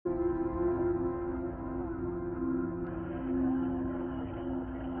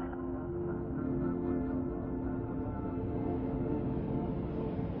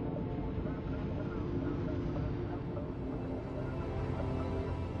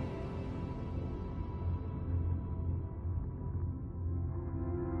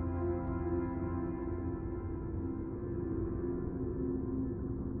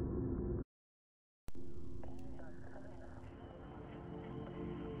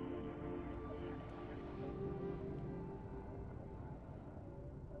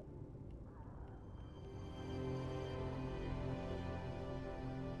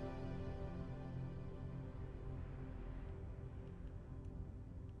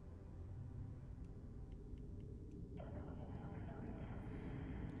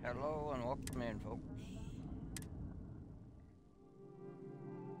Hello and welcome in, folks.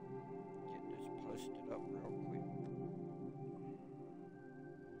 Get this posted up real quick.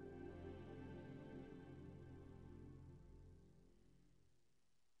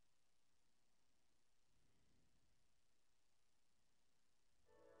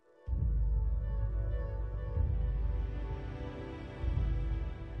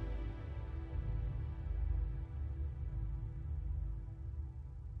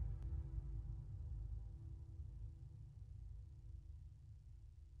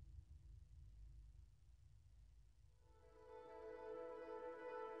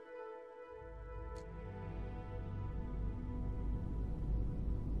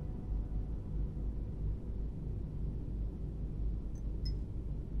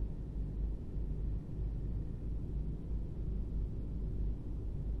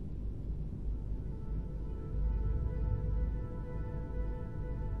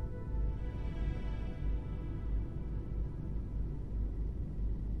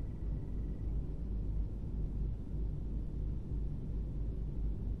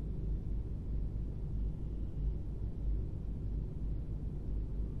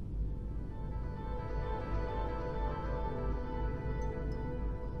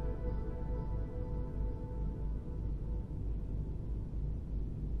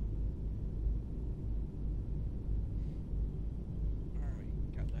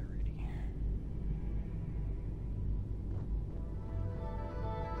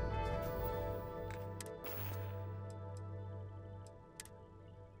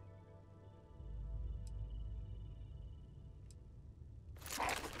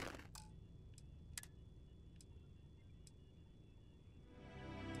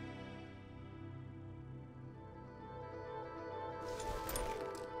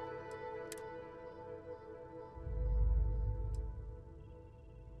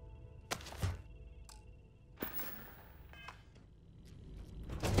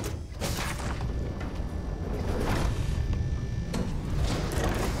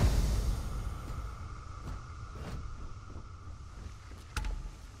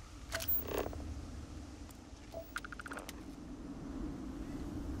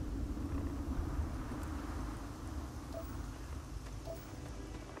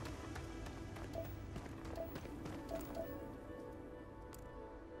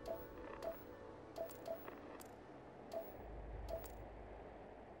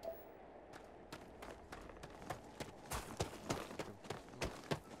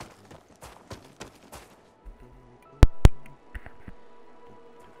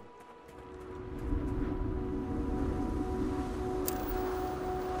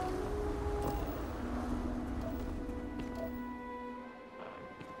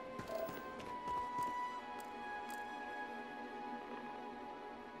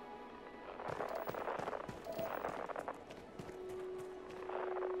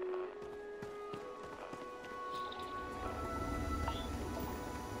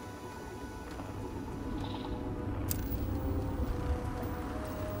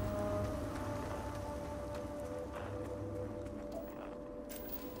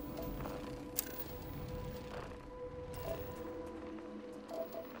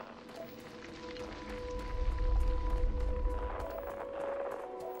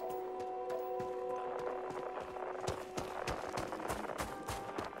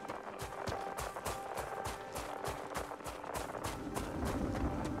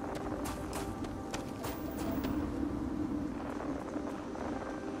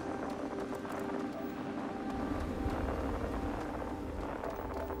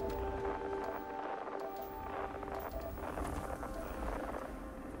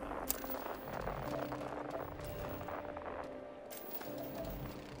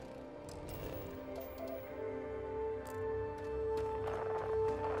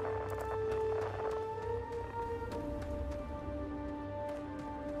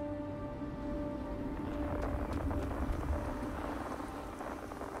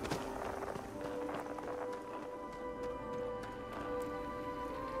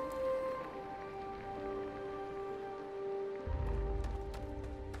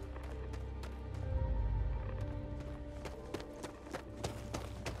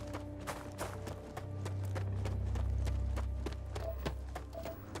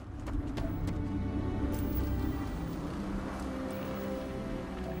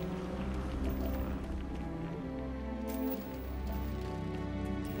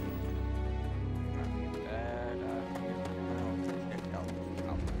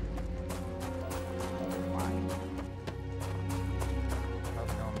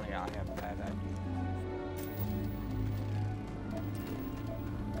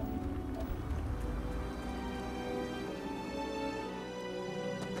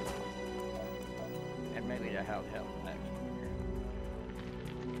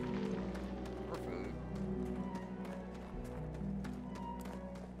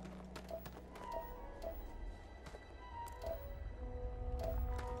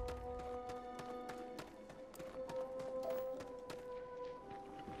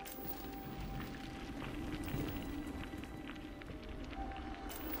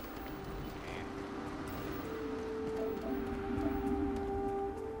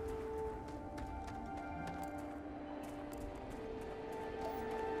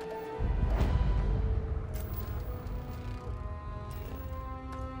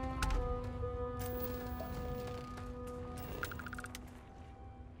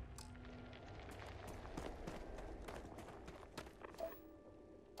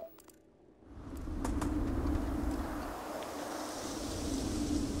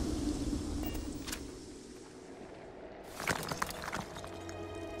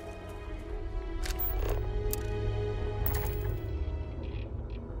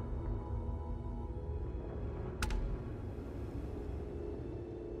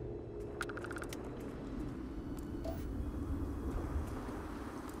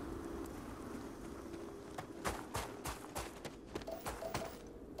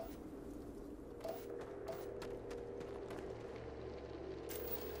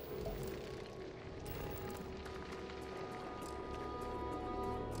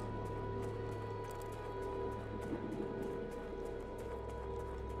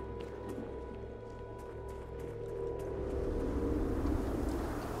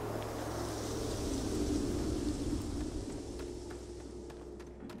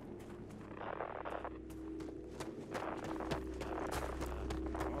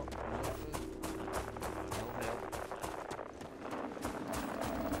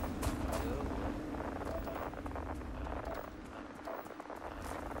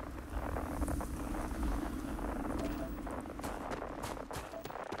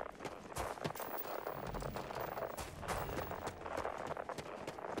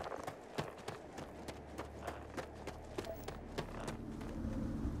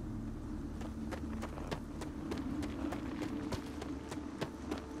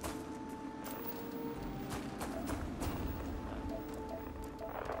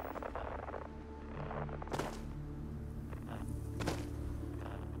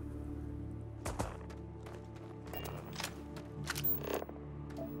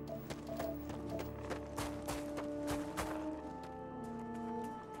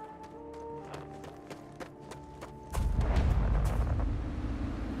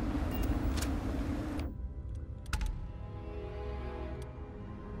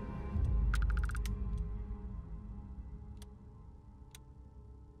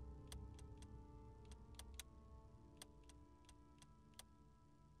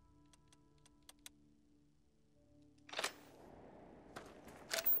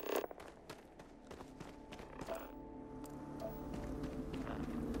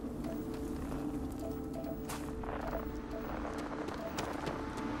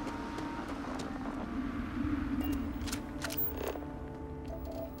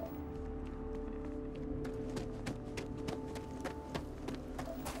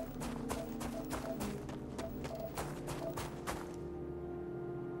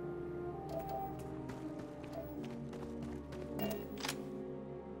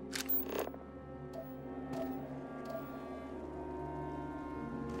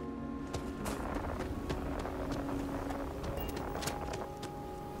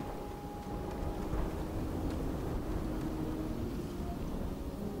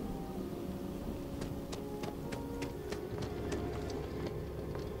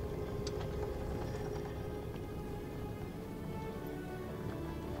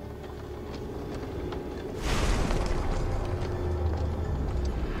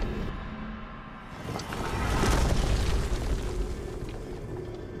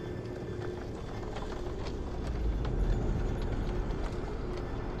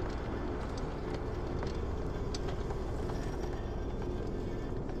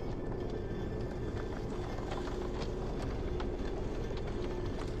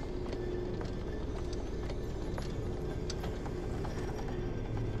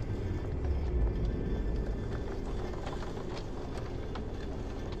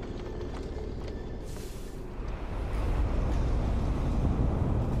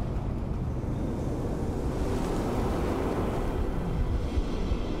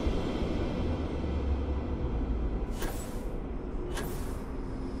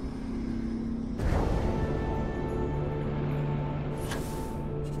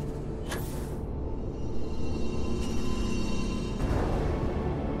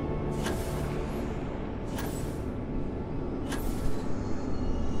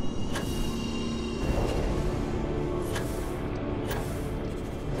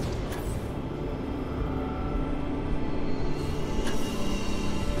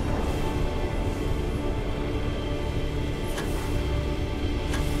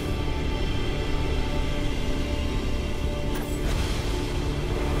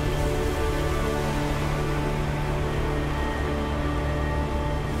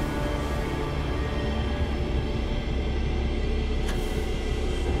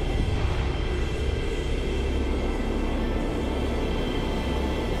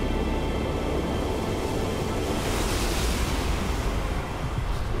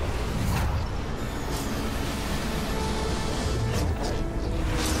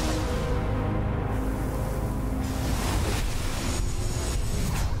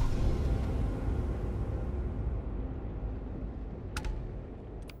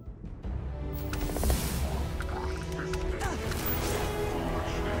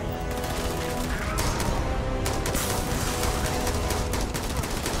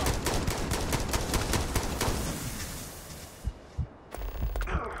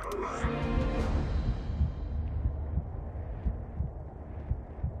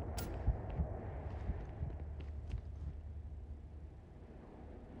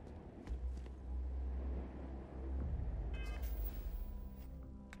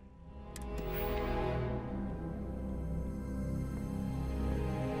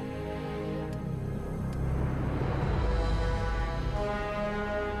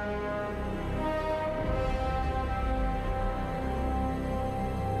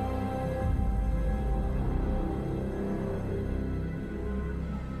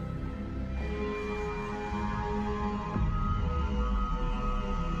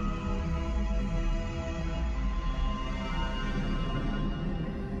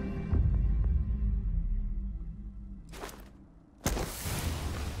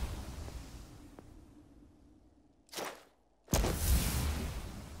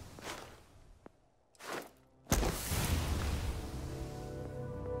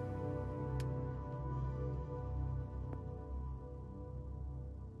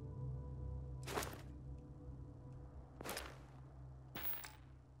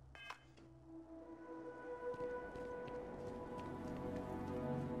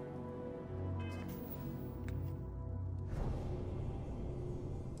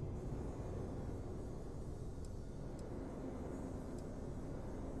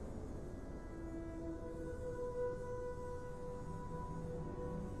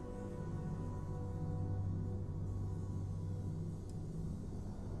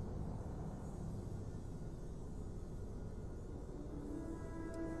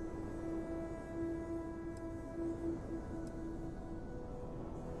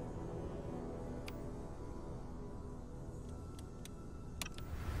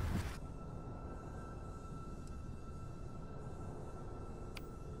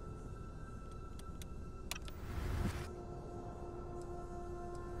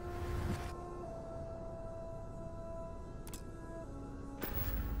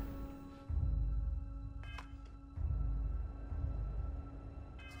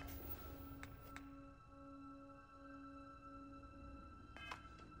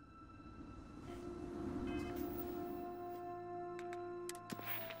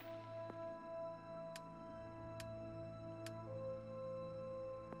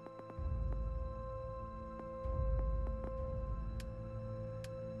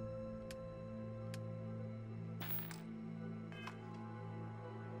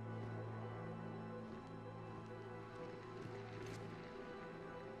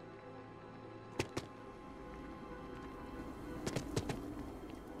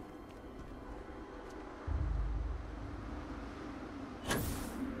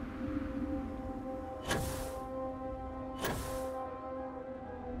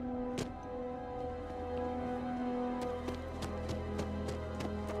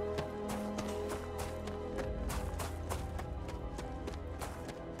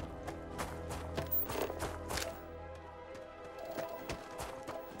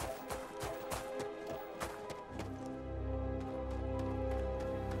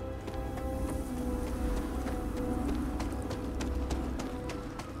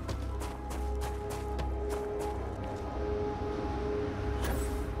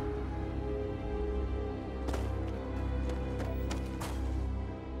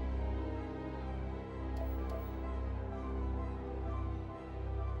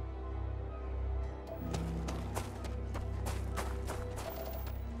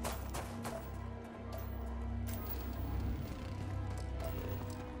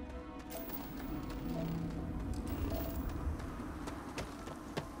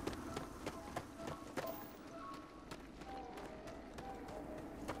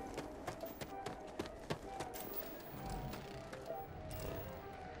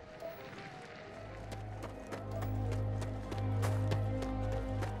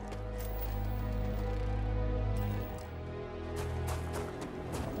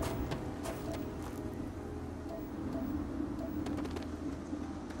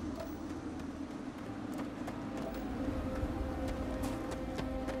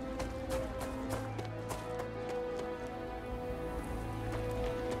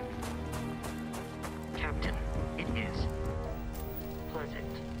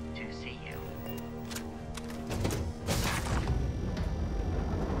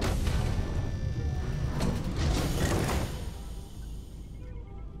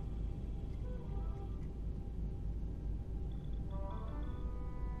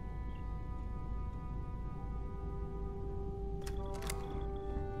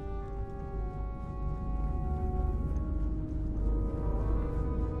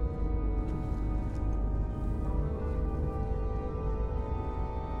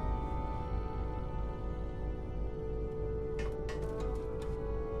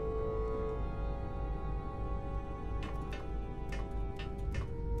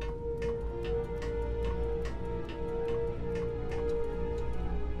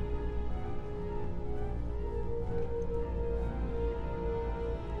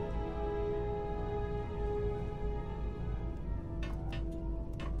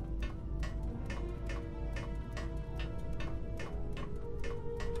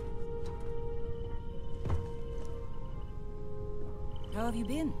 How have you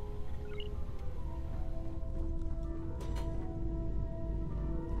been?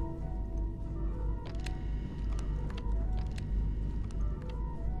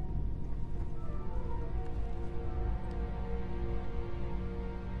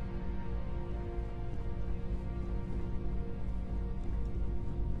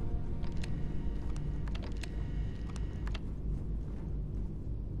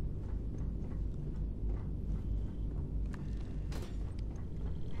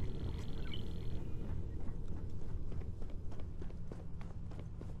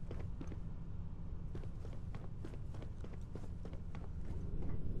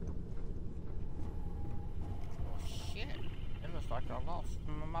 Like I lost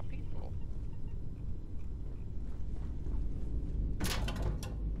some of my people.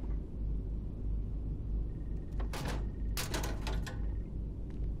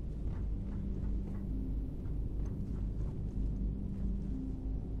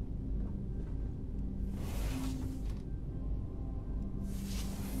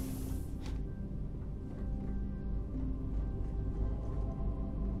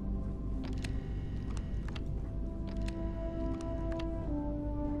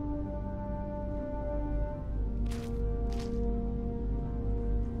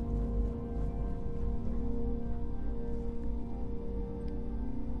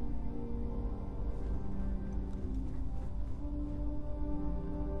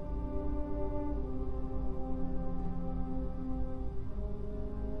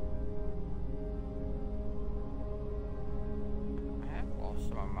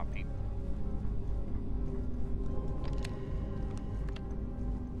 Some of my people.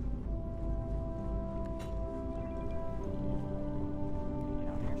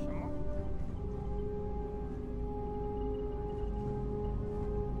 Down here somewhere.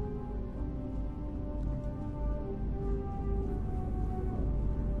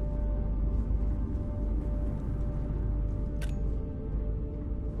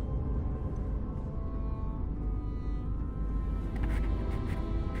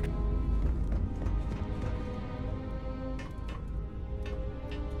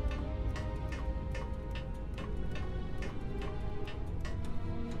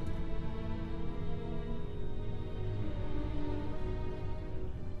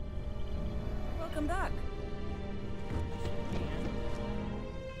 Welcome back.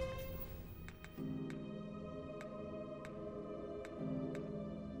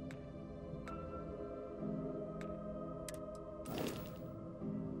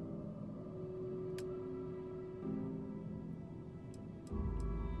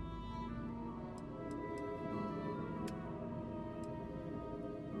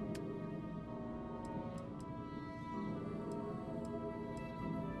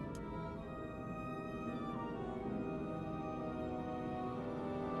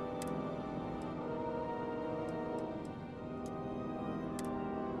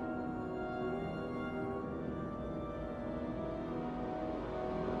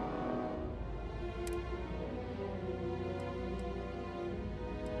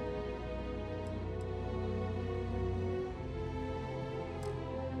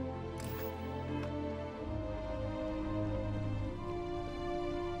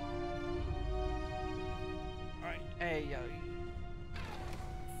 Hey, yo.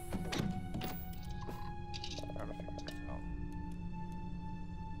 Gotta figure this out.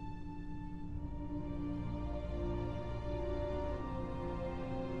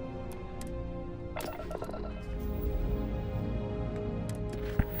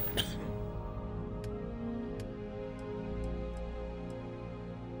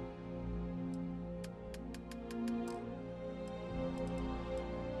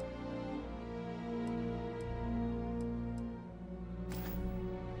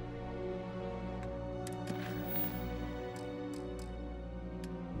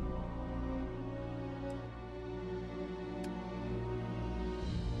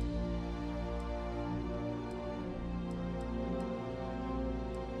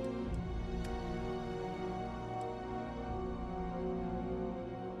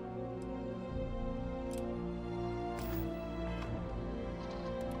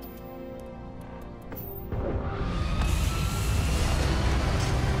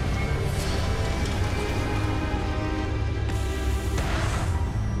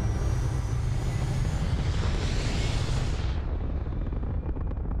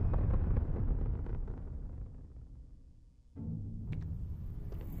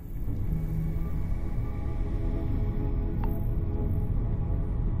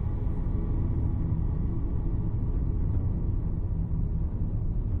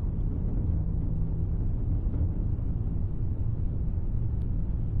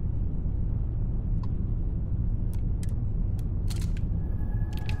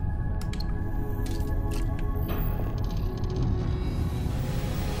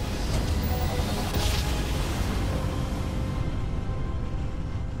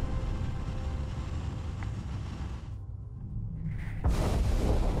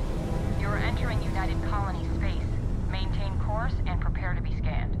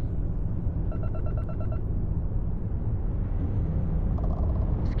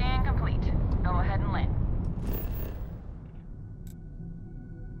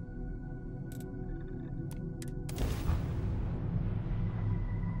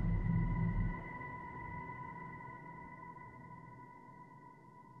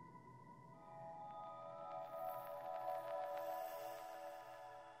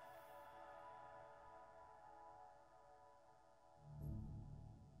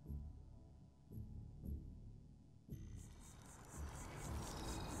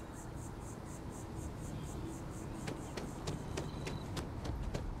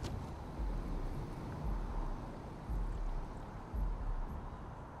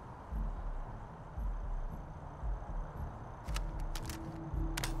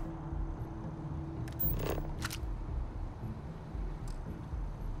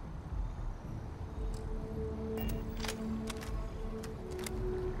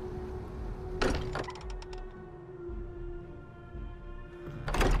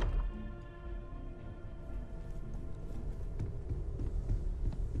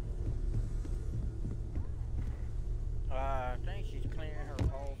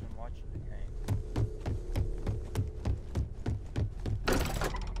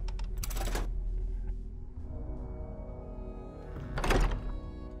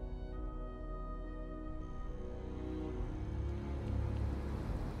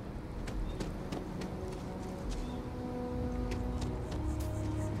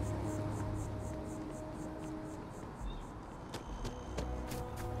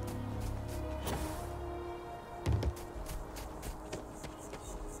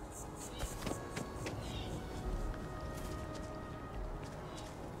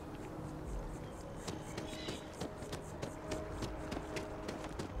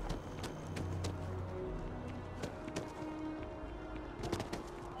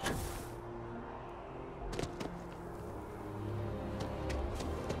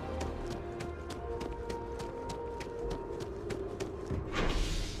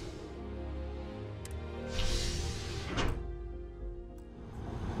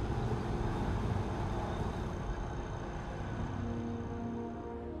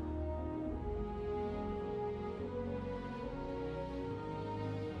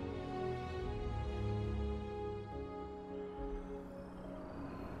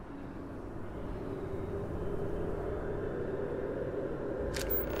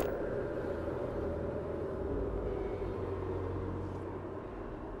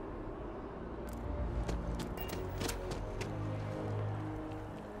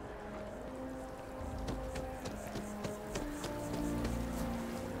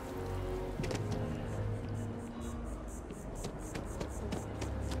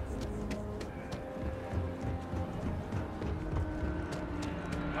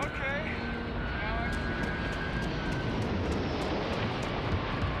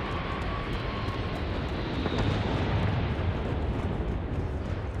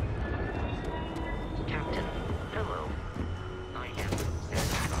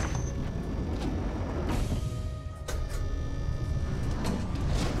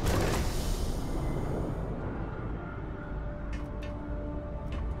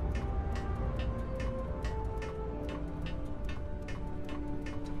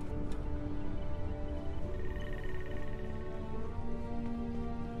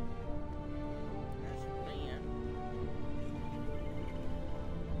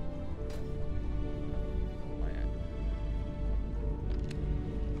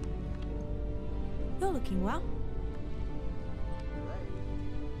 You're looking well.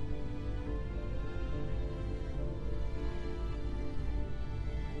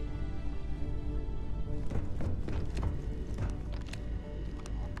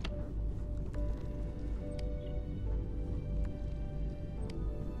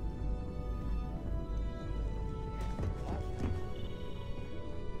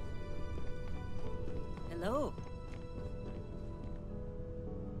 Hello.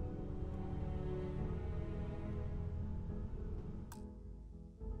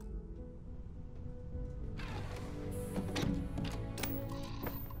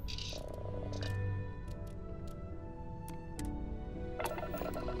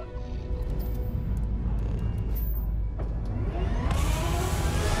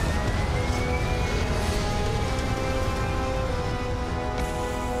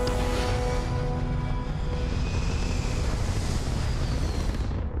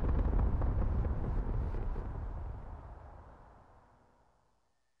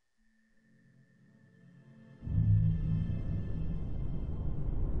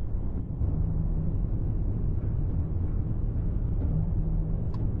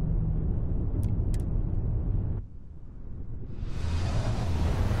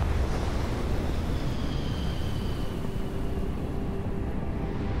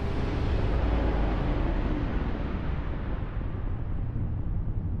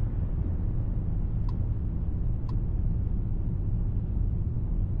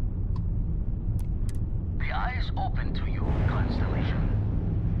 The eye is open to you, Constellation.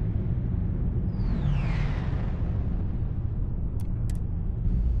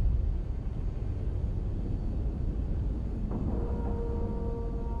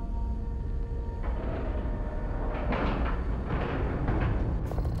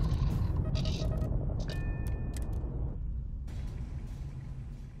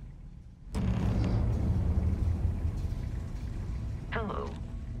 Hello.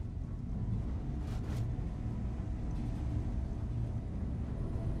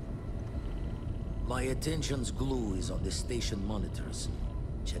 My attention's glue is on the station monitors.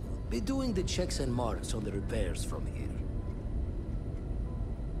 Be doing the checks and marks on the repairs from here.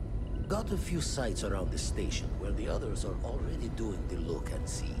 Got a few sites around the station where the others are already doing the look and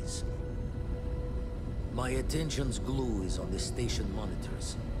sees. My attention's glue is on the station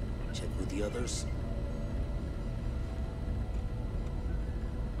monitors. Check with the others.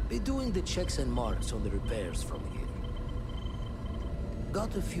 Be doing the checks and marks on the repairs from here.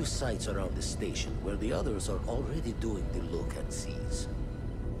 Got a few sites around the station where the others are already doing the look and sees.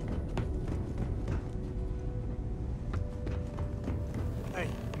 Hey,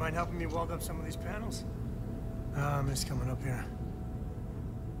 you mind helping me weld up some of these panels? I miss coming up here.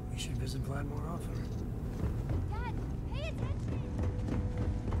 We should visit Vlad more often. Dad, pay attention!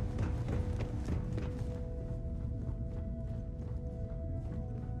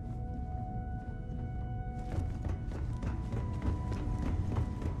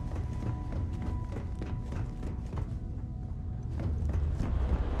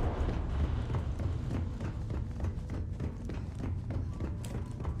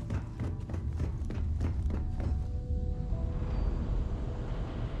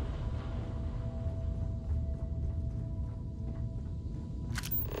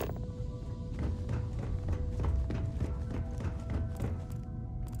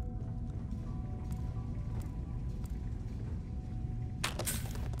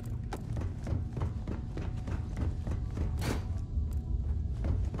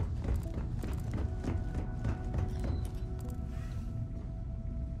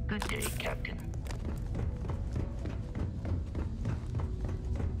 Good day, Captain.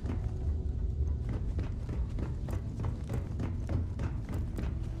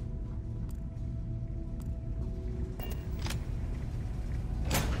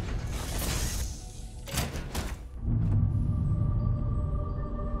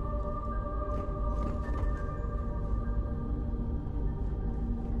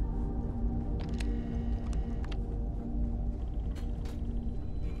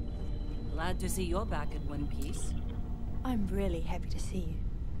 Glad to see you're back in one piece. I'm really happy to see you.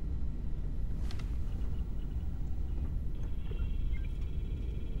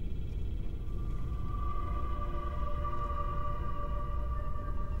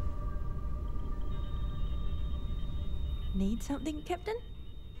 Need something, Captain?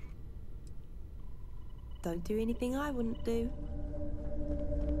 Don't do anything I wouldn't do.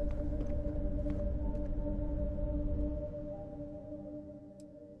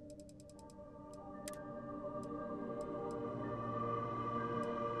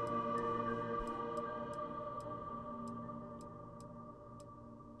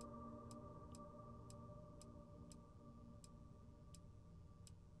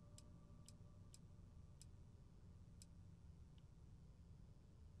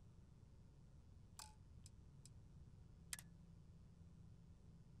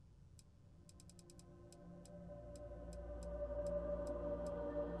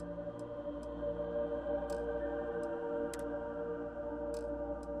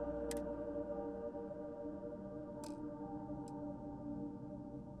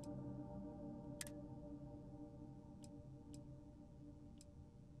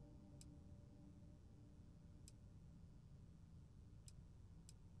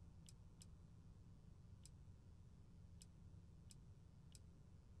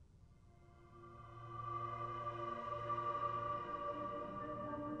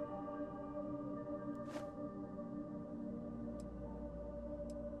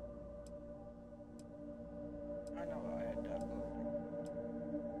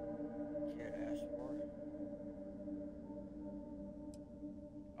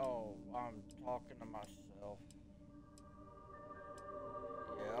 Oh, I'm talking to myself.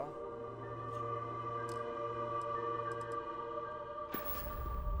 Yeah.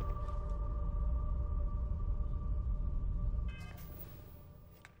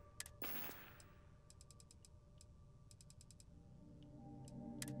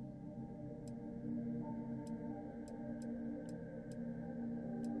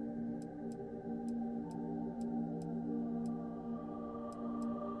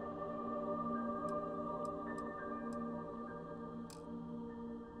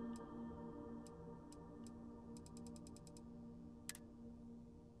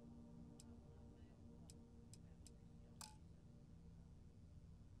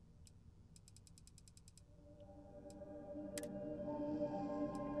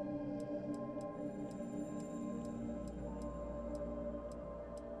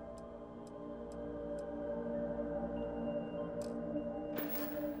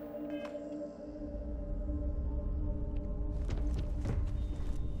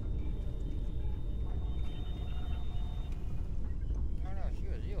 Oh no, she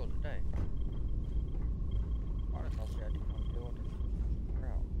was ill today. I just thought she had to come deal with this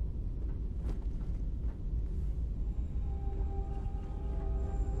crowd.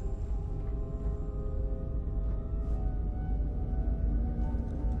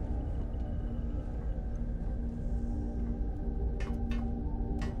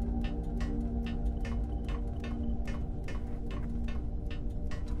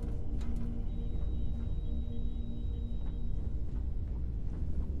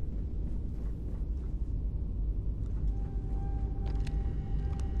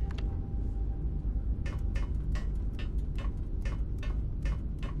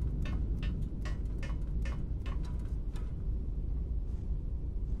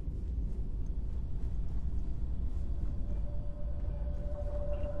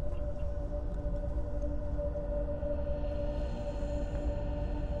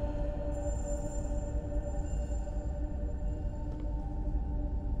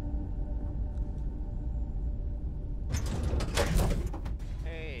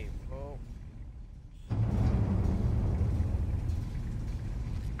 Hey, folks.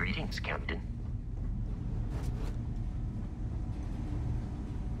 Greetings, Captain.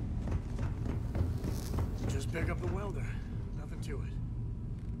 Just pick up the welder. Nothing to it.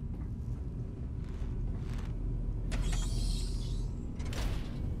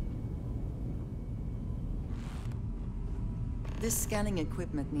 This scanning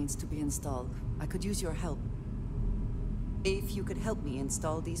equipment needs to be installed. I could use your help. If you could help me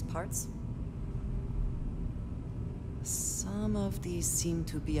install these parts? Some of these seem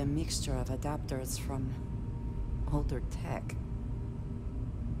to be a mixture of adapters from older tech.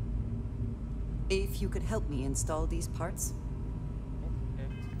 If you could help me install these parts? Okay.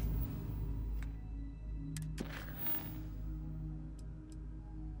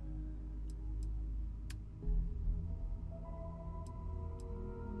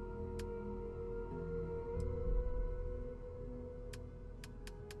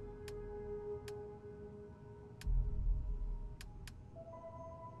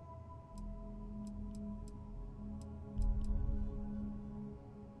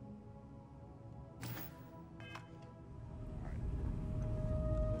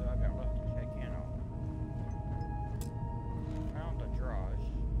 What do I got left to check in on? Found the garage.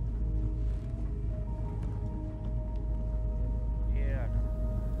 Yeah, I know.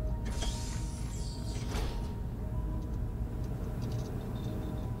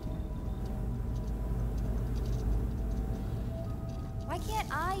 Why can't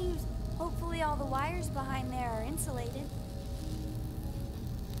I use... Hopefully all the wires behind there are insulated.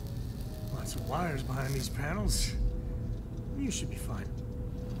 Lots of wires behind these panels. You should be fine.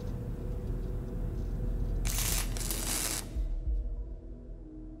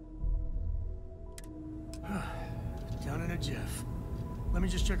 Down in a jiff. Let me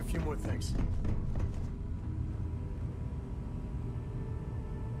just check a few more things.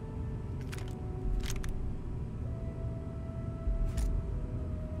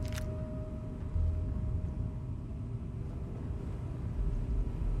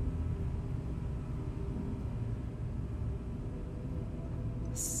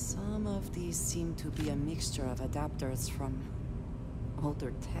 Some of these seem to be a mixture of adapters from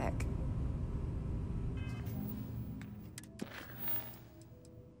older tech.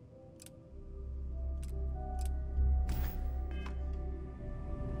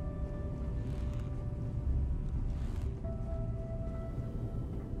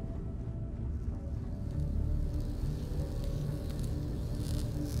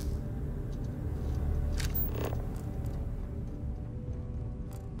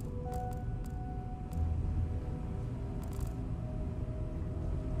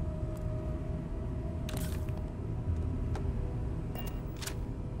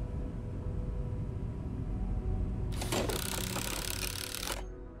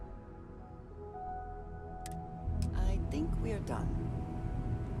 We're done.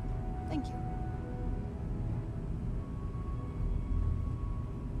 Thank you.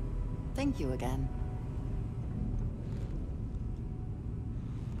 Thank you again.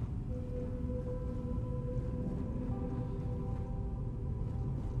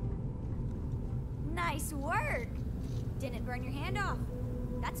 Nice work! Didn't burn your hand off.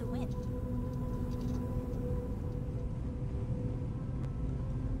 That's a win.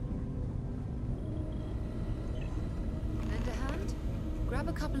 Lend a hand? Grab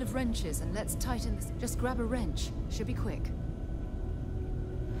a couple of wrenches and let's tighten this. Just grab a wrench. Should be quick.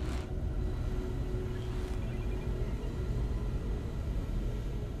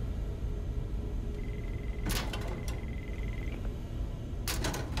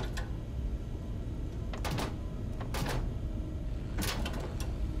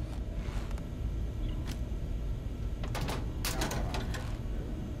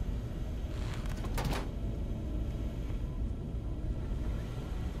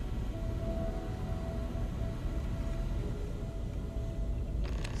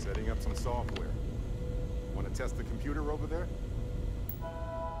 Setting up some software. Want to test the computer over there?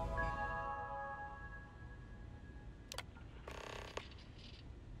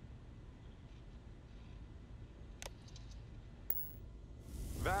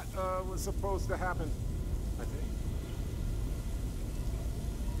 That, was supposed to happen, I think.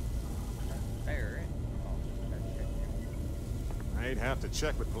 There, it. Oh, that shit. I ain't have to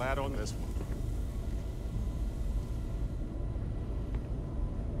check with Vlad on this one.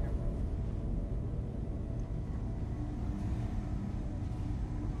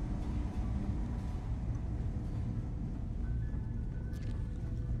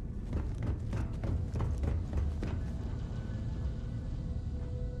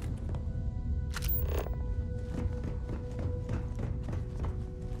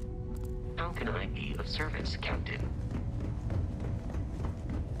 How can I be of service, Captain?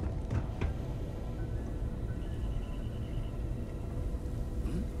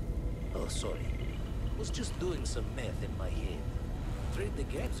 Oh, sorry. Was just doing some math in my head. Trade the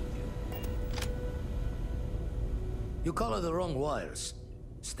gaps with you. You color the wrong wires.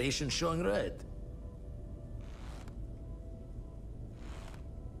 Station showing red.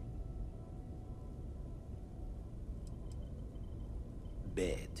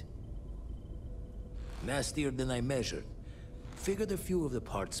 Bad. Nastier than I measured. Figured a few of the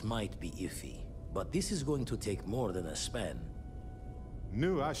parts might be iffy, but this is going to take more than a span.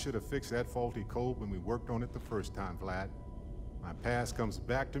 Knew I should have fixed that faulty code when we worked on it the first time, Vlad. My past comes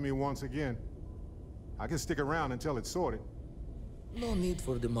back to me once again. I can stick around until it's sorted. No need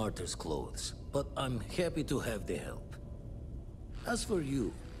for the martyr's clothes, but I'm happy to have the help. As for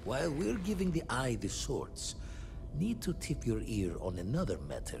you, while we're giving the eye the sorts, need to tip your ear on another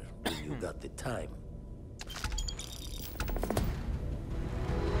matter when you got the time.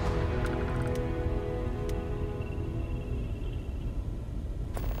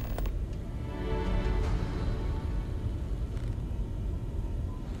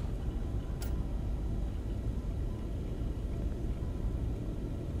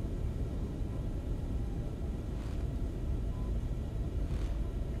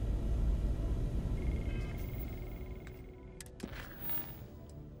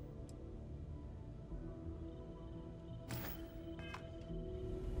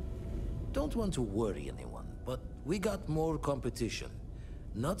 Don't want to worry anyone, but we got more competition.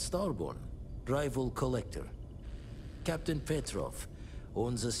 Not Starborn, rival collector. Captain Petrov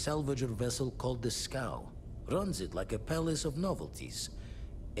owns a salvager vessel called the Scow. Runs it like a palace of novelties.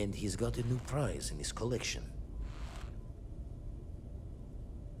 And he's got a new prize in his collection.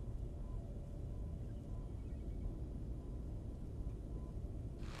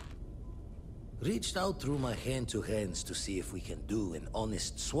 Reached out through my hand-to-hands to see if we can do an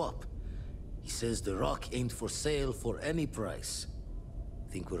honest swap. He says the rock ain't for sale for any price.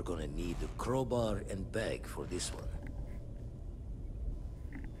 Think we're gonna need a crowbar and bag for this one.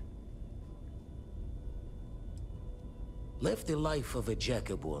 Left the life of a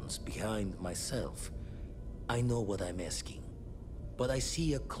Jacob once behind myself. I know what I'm asking. But I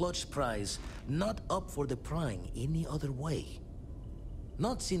see a clutch prize not up for the prying any other way.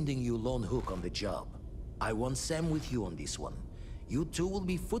 Not sending you lone hook on the job. I want Sam with you on this one. You two will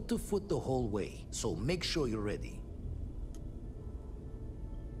be foot to foot the whole way, so make sure you're ready.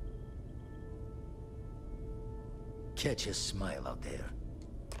 Catch a smile out there.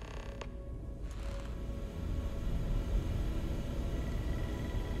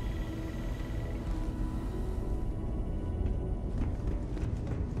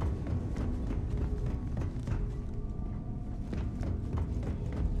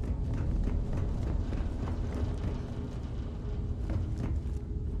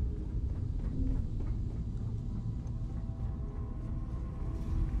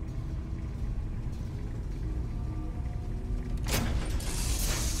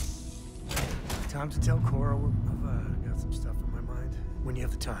 time to tell Cora I've got some stuff on my mind. When you have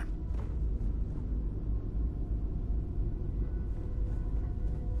the time.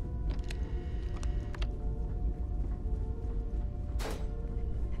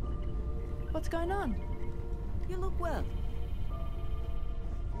 What's going on? You look well.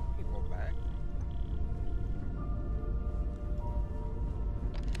 People back.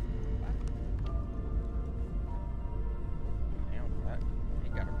 Damn, that he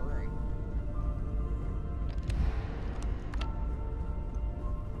got a break.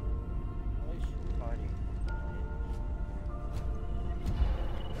 Where's your body?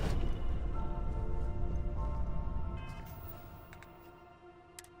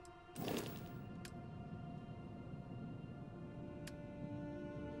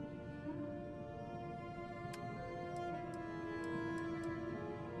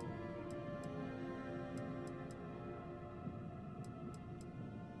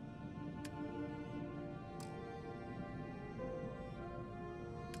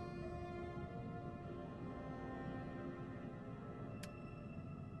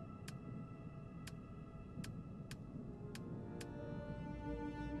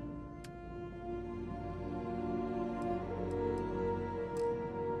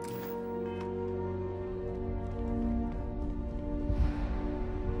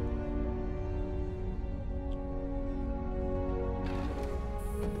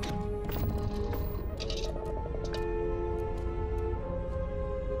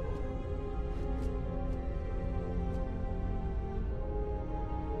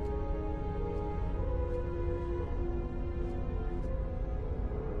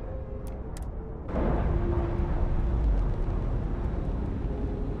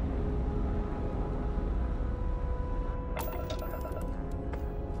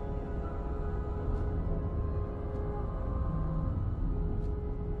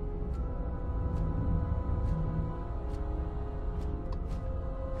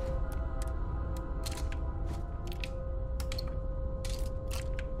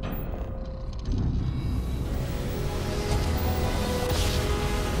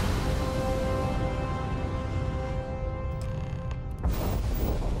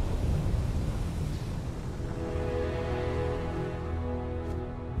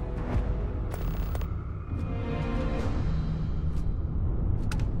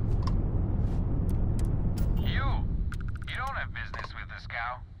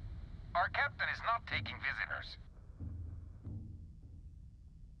 Our captain is not taking visitors.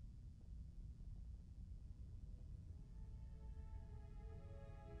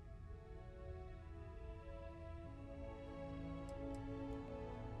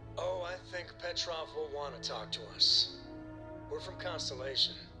 Oh, I think Petrov will want to talk to us. We're from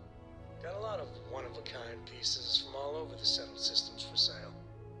Constellation. Got a lot of one-of-a-kind pieces from all over the settled systems for sale.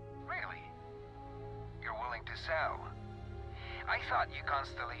 Really? You're willing to sell? I thought you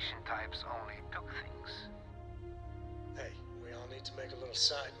Constellation types only took things. Hey, we all need to make a little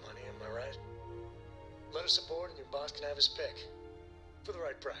side money, am I right? Let us aboard and your boss can have his pick. For the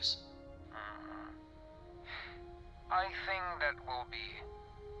right price. I think that will be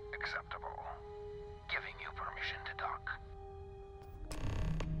acceptable. Giving you permission to dock.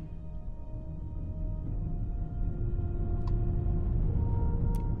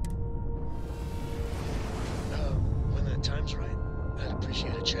 When the time's right, I'd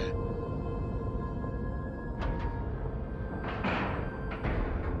appreciate a chat.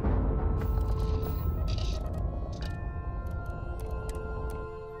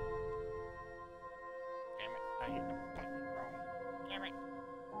 Damn it, I hit the button wrong. Damn it.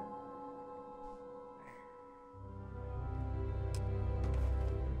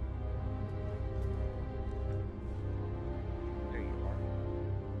 There you are.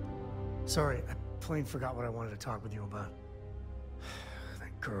 Sorry, I plain forgot what I wanted to talk with you about.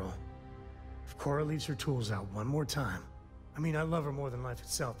 That girl. If Cora leaves her tools out one more time... I mean, I love her more than life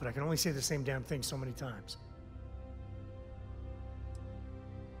itself, but I can only say the same damn thing so many times.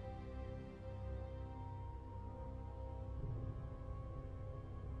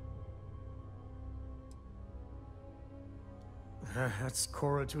 That's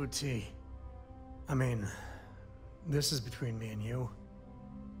Cora to a T. I mean, this is between me and you.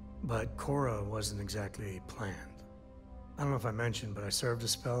 But Cora wasn't exactly planned. I don't know if I mentioned, but I served a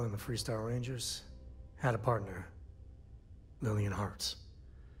spell in the Freestar Rangers. Had a partner. Lillian Hartz.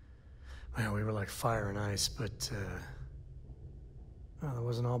 Well, we were like fire and ice, but, well, it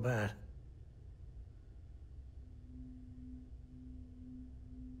wasn't all bad.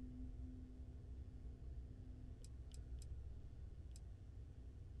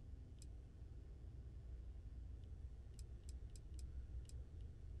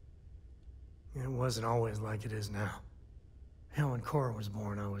 It wasn't always like it is now. Hell, when Cora was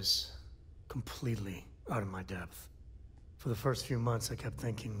born, I was completely out of my depth. For the first few months, I kept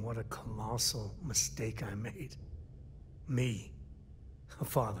thinking what a colossal mistake I made. Me, a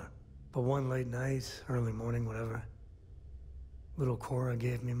father. But one late night, early morning, whatever, little Cora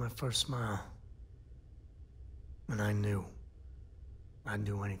gave me my first smile. And I knew I'd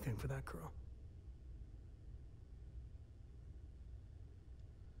do anything for that girl.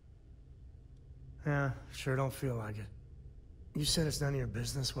 Yeah, sure don't feel like it. You said it's none of your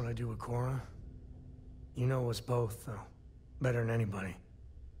business what I do with Cora. You know us both, though. Better than anybody.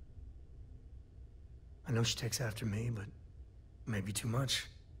 I know she takes after me, but maybe too much.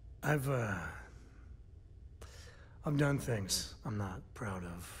 I've done things I'm not proud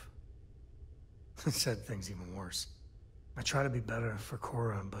of. Said things even worse. I try to be better for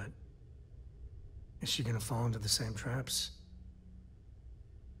Cora, but is she gonna fall into the same traps?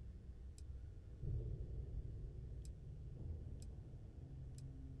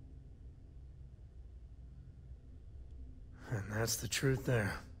 And that's the truth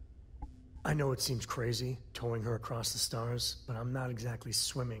there. I know it seems crazy, towing her across the stars, but I'm not exactly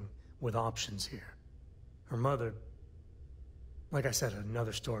swimming with options here. Her mother... Like I said,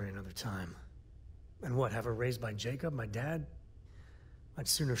 another story, another time. And what, have her raised by Jacob, my dad? I'd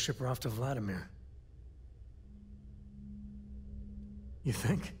sooner ship her off to Vladimir. You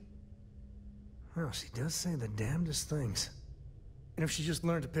think? Well, she does say the damnedest things. And if she just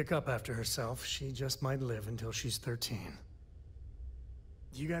learned to pick up after herself, she just might live until she's 13.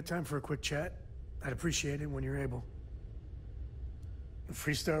 You got time for a quick chat? I'd appreciate it when you're able.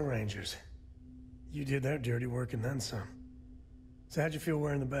 Freestar Rangers. You did their dirty work and then some. So how'd you feel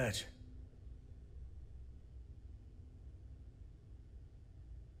wearing the badge?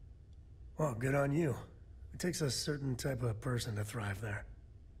 Well, good on you. It takes a certain type of person to thrive there.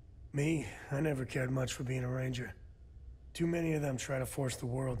 Me, I never cared much for being a ranger. Too many of them try to force the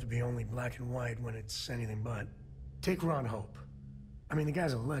world to be only black and white when it's anything but. Take Ron Hope. I mean, the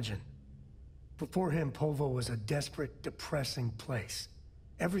guy's a legend. Before him, Polvo was a desperate, depressing place.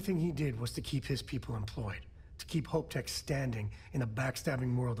 Everything he did was to keep his people employed, to keep Hope Tech standing in a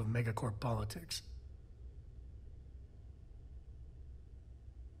backstabbing world of megacorp politics.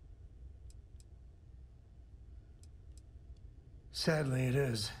 Sadly, it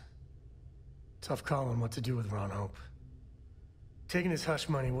is. Tough calling what to do with Ron Hope. Taking his hush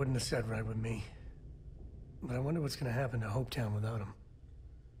money wouldn't have sat right with me. But I wonder what's gonna happen to Hopetown without him.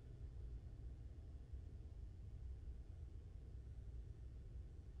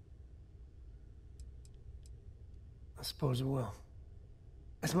 I suppose it will.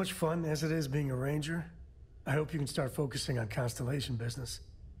 As much fun as it is being a ranger, I hope you can start focusing on Constellation business.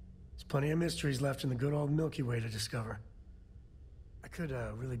 There's plenty of mysteries left in the good old Milky Way to discover. I could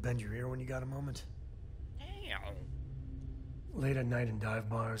really bend your ear when you got a moment. Damn. Late at night in dive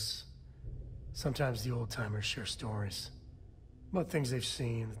bars, sometimes the old-timers share stories about things they've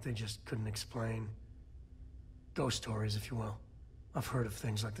seen that they just couldn't explain. Ghost stories, if you will. I've heard of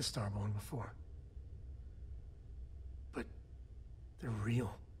things like the Starborn before. But they're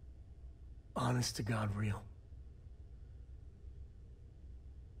real. Honest to God real.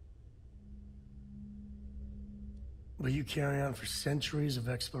 But you carry on for centuries of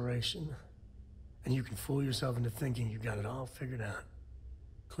exploration, and you can fool yourself into thinking you got it all figured out.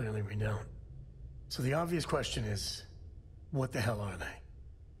 Clearly we don't. So the obvious question is, what the hell are they?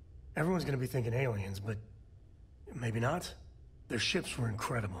 Everyone's gonna be thinking aliens, but maybe not. Their ships were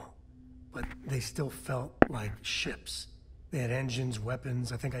incredible, but they still felt like ships. They had engines,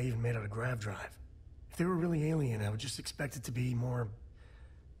 weapons, I think I even made out a grav drive. If they were really alien, I would just expect it to be more...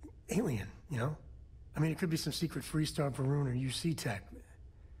 alien, you know? I mean, it could be some secret Freestar Varun or UC tech.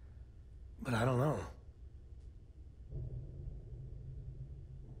 But I don't know.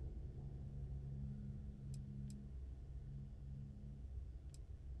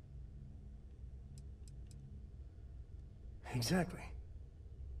 Exactly.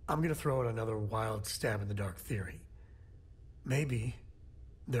 I'm gonna throw out another wild stab in the dark theory. Maybe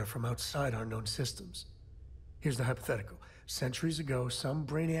they're from outside our known systems. Here's the hypothetical. Centuries ago, some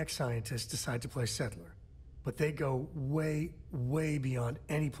brainiac scientists decide to play settler. But they go way, way beyond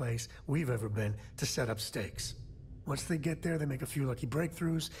any place we've ever been to set up stakes. Once they get there, they make a few lucky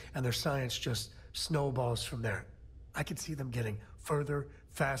breakthroughs, and their science just snowballs from there. I could see them getting further,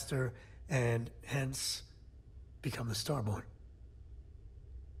 faster, and hence become the Starborn.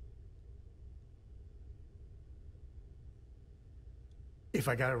 If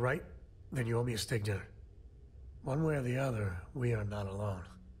I got it right, then you owe me a steak dinner. One way or the other, we are not alone.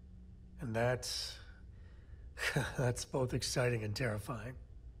 And that's... that's both exciting and terrifying.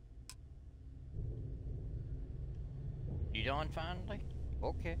 You done finally?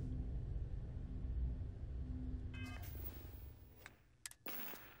 Okay.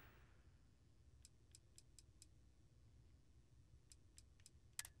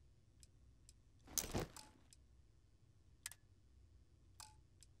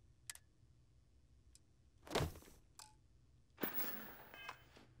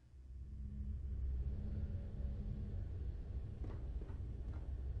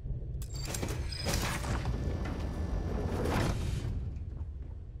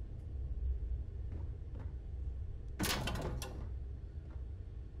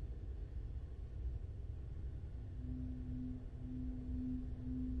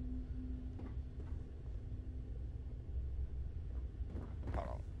 Hold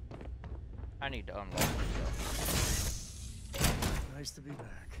on. I need to unlock stuff. Nice to be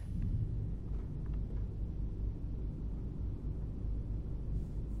back.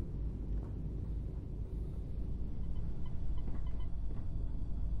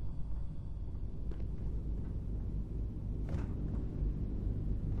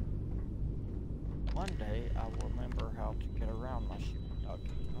 One day I will remember how to get around my ship without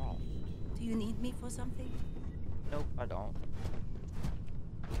getting lost. Do you need me for something? Nope, I don't.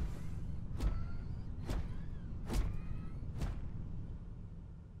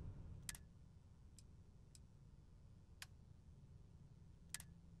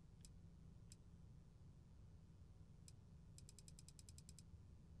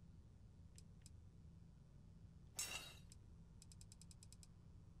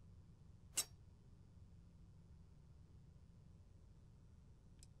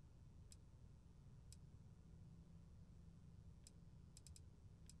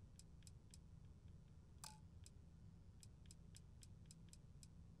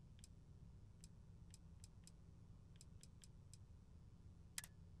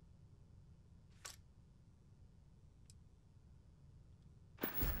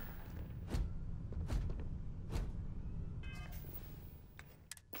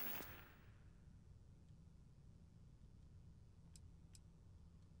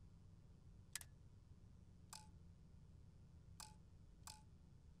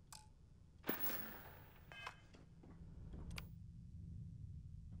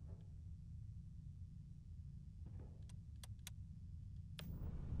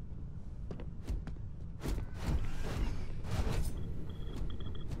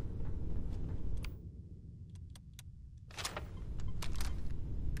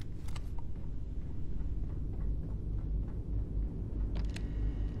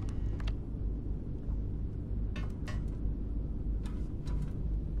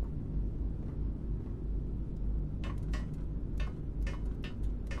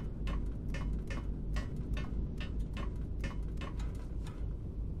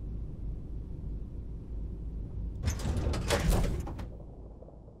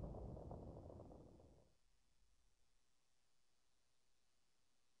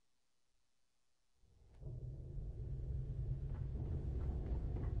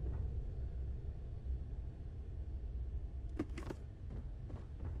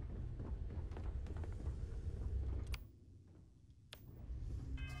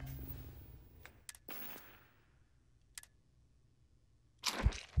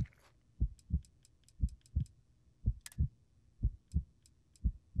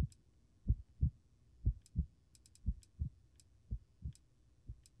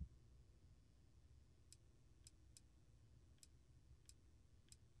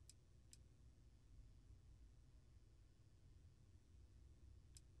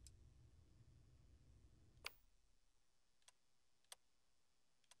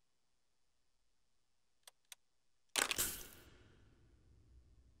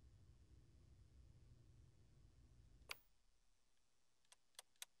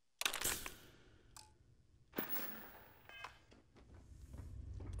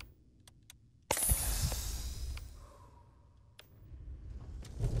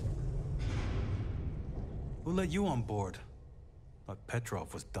 Who let you on board? Thought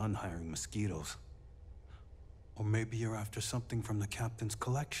Petrov was done hiring mosquitoes. Or maybe you're after something from the captain's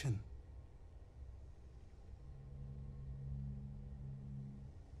collection.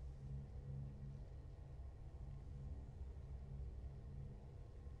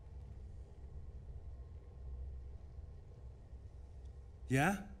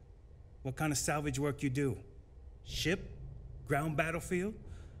 Yeah? What kind of salvage work you do? Ship? Ground battlefield?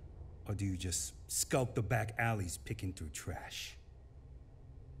 Or do you just skulk the back alleys picking through trash?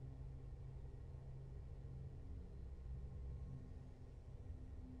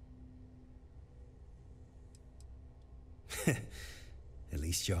 At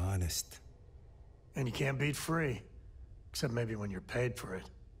least you're honest. And you can't beat free. Except maybe when you're paid for it.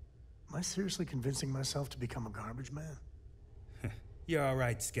 Am I seriously convincing myself to become a garbage man? You're all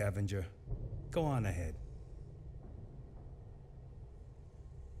right, scavenger. Go on ahead.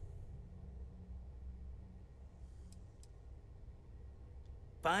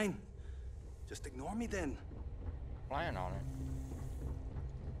 Fine. Just ignore me then. Plan on it.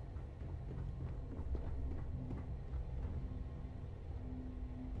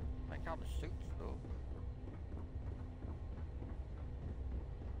 Like how the suits look.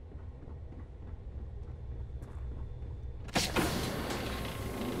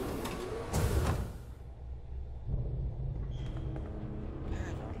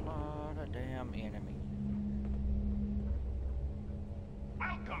 There's a lot of damn enemies.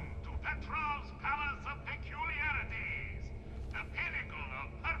 Welcome to Petrov's Palace of Peculiarities, the pinnacle of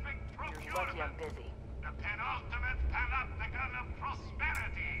perfect procurement. You're lucky I'm busy. The penultimate panopticon of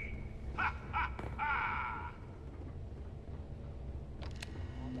prosperity. Ha ha ha!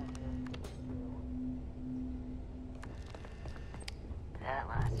 That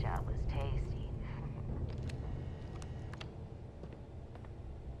last shot was tasty.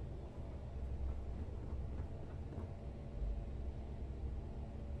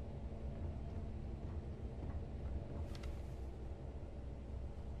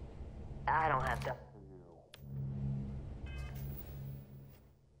 I don't have to.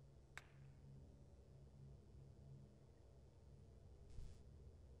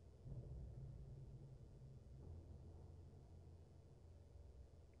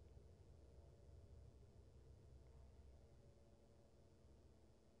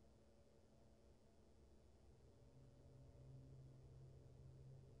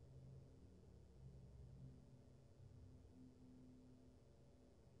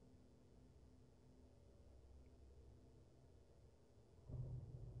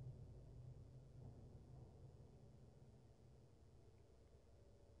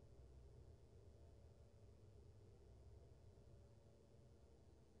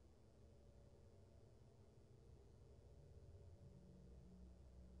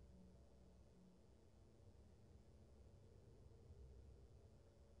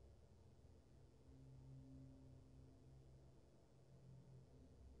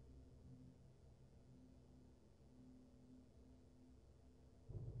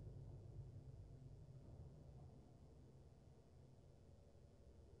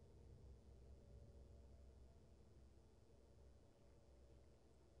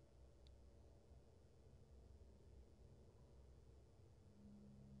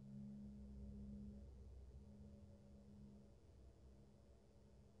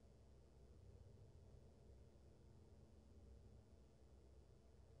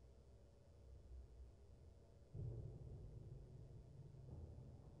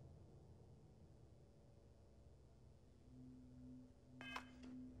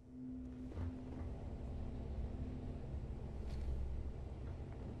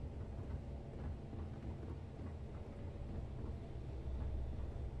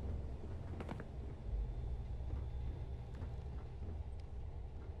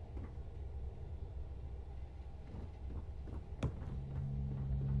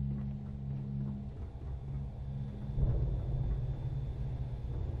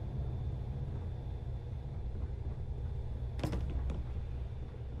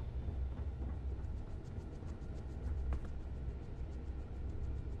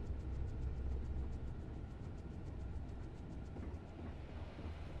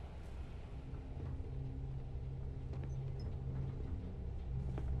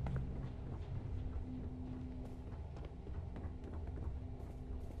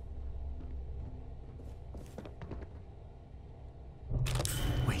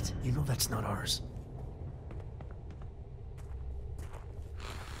 Wait, you know that's not ours.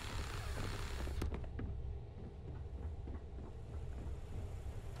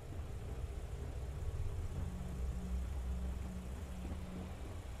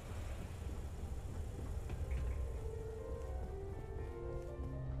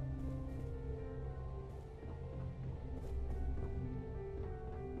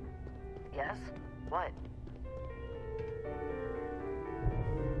 Yes? What?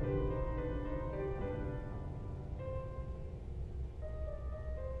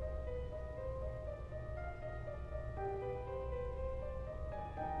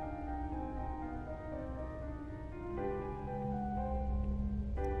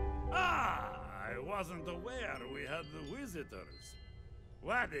 I wasn't aware we had the visitors.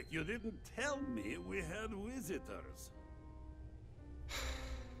 Wadik, you didn't tell me we had visitors.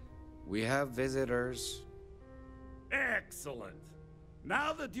 We have visitors. Excellent.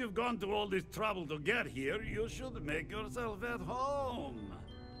 Now that you've gone to all this trouble to get here, you should make yourself at home.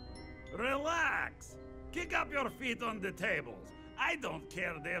 Relax. Kick up your feet on the tables. I don't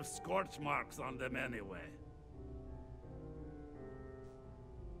care, they have scorch marks on them anyway.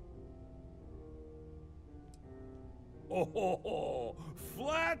 Oh,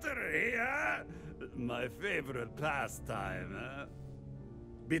 flattery, huh? My favorite pastime, huh?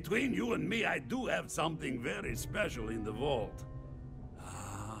 Between you and me, I do have something very special in the vault.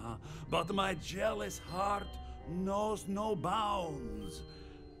 Ah, but my jealous heart knows no bounds.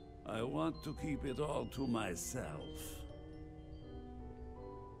 I want to keep it all to myself.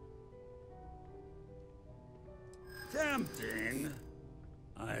 Tempting.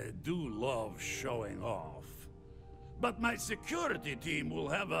 I do love showing off. But my security team will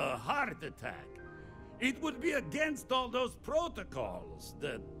have a heart attack. It would be against all those protocols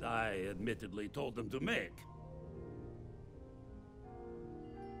that I admittedly told them to make.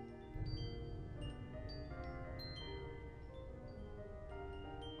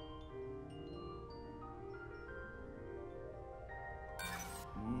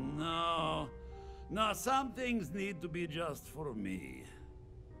 No, some things need to be just for me.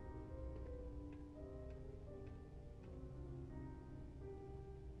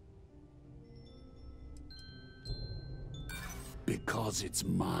 Because it's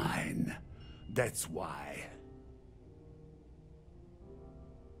mine. That's why.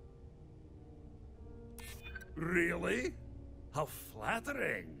 Really? How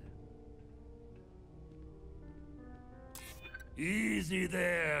flattering. Easy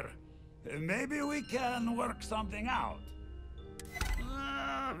there. Maybe we can work something out.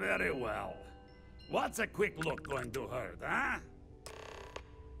 Very well. What's a quick look going to hurt, huh?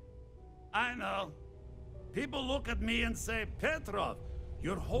 I know. People look at me and say, Petrov,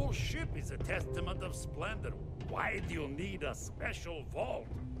 your whole ship is a testament of splendor. Why do you need a special vault?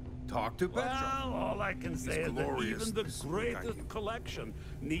 Talk to Petrov. Well, all I can say is that even the greatest collection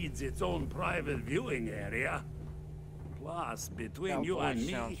needs its own private viewing area. Plus, between you and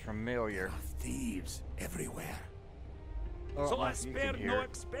me, sounds familiar. there are thieves everywhere. Oh, So I you can spared hear no it.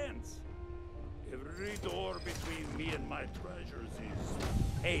 expense. Every door between me and my treasures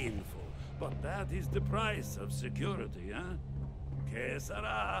is painful. But that is the price of security, huh? Que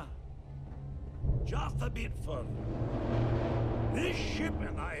sera? Just a bit further. This ship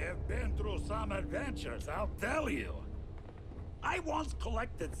and I have been through some adventures, I'll tell you. I once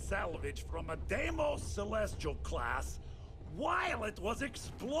collected salvage from a Deimos Celestial class while it was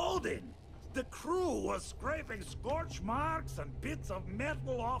exploding. The crew was scraping scorch marks and bits of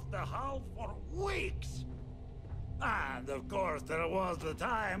metal off the hull for weeks. And of course, there was the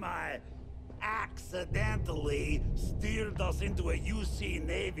time I accidentally steered us into a UC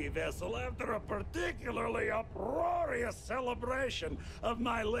Navy vessel after a particularly uproarious celebration of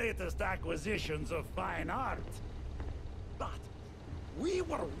my latest acquisitions of fine art. But we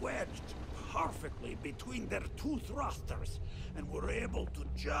were wedged perfectly between their two thrusters and were able to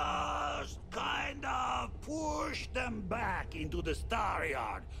just kind of push them back into the star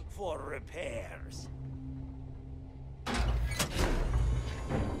yard for repairs.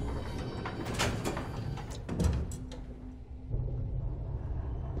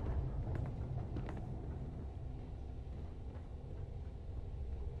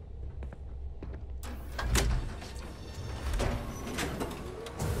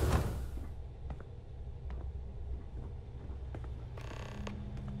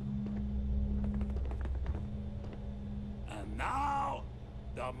 And now,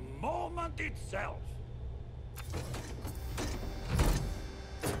 the moment itself.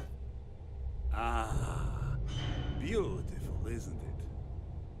 Ah, beautiful, isn't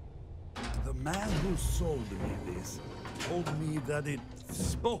it? The man who sold me this told me that it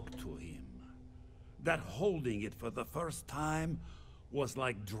spoke to him. That holding it for the first time was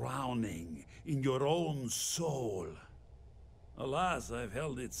like drowning in your own soul. Alas, I've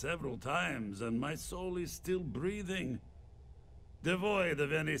held it several times, and my soul is still breathing, devoid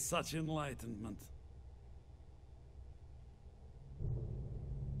of any such enlightenment.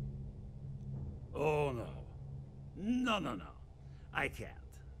 Oh, no. No. I can't.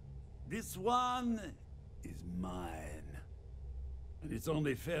 This one is mine. And it's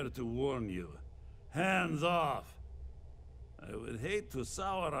only fair to warn you. Hands off. I would hate to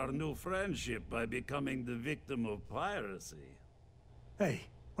sour our new friendship by becoming the victim of piracy. Hey,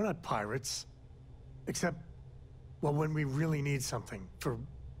 we're not pirates. Except, well, when we really need something for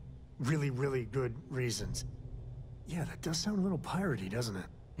really, really good reasons. Yeah, that does sound a little piratey, doesn't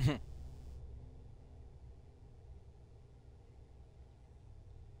it?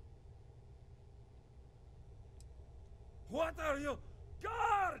 What are you...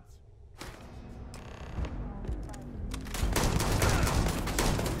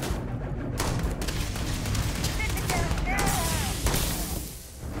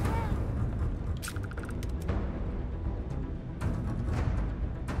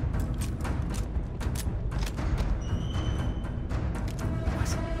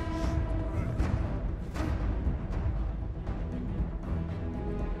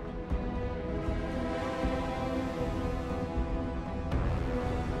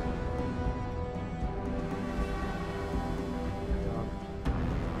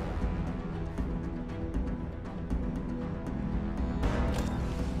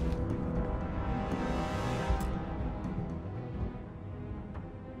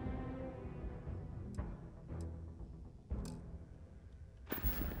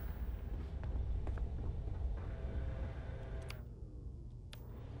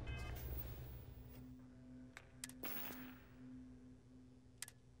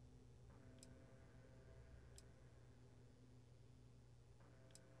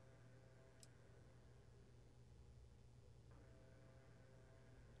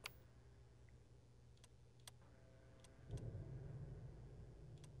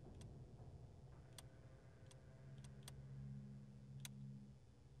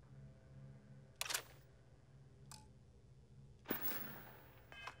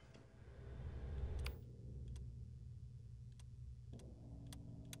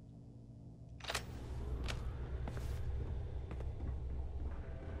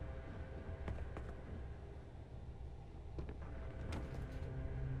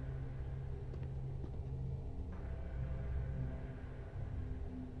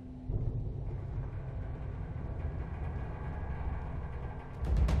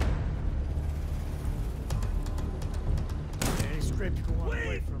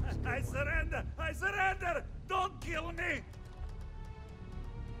 I surrender! I surrender! Don't kill me!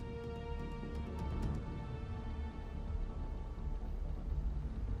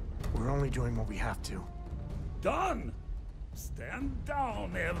 We're only doing what we have to. Done! Stand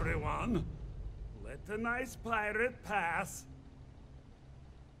down, everyone! Let the nice pirate pass.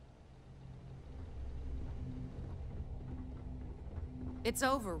 It's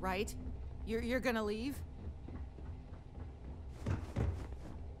over, right? You're gonna leave?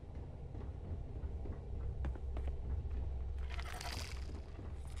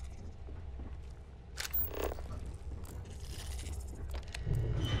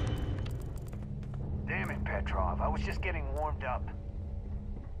 Damn it, Petrov. I was just getting warmed up.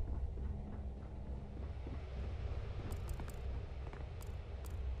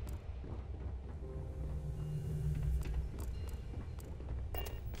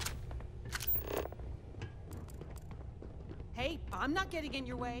 Hey, I'm not getting in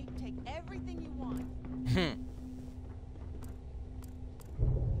your way. Take everything you want.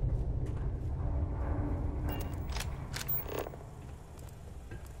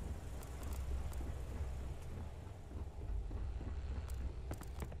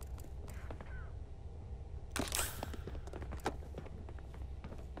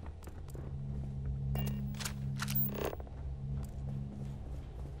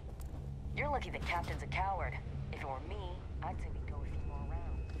 You're lucky the captain's a coward. If it were me, I'd say we go a few more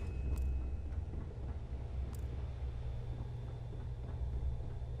rounds.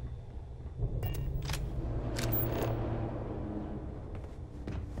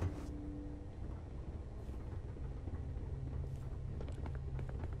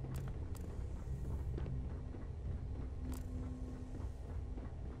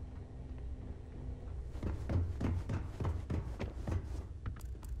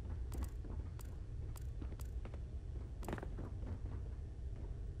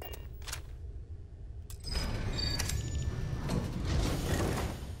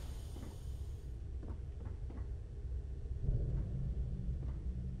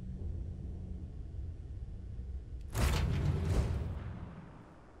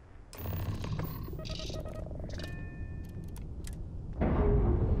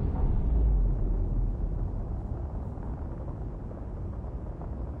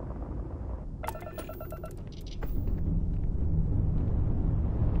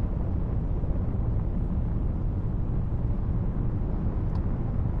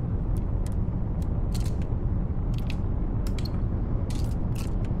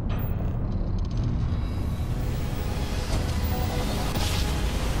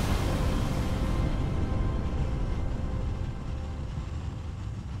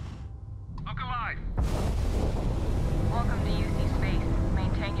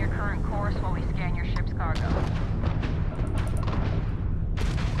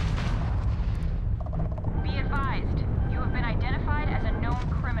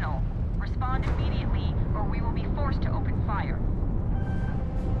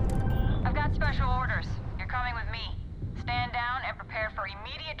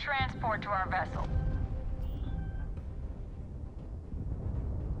 transport to our vessel.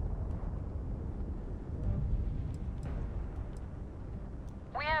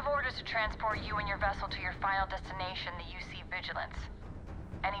 We have orders to transport you and your vessel to your final destination, the UC Vigilance.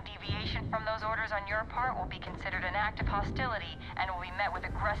 Any deviation from those orders on your part will be considered an act of hostility and will be met with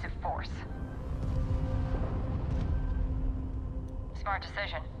aggressive force. Smart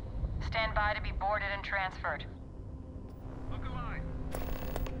decision. Stand by to be boarded and transferred. Look alive.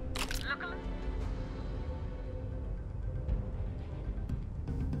 Look alive.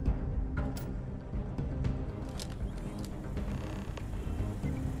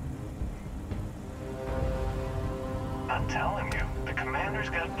 I'm telling you, the commander's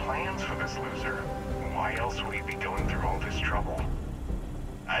got plans for this loser. Why else would he be going through all this trouble?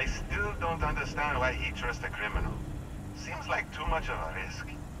 I still don't understand why he trusts a criminal. Seems like too much of a risk.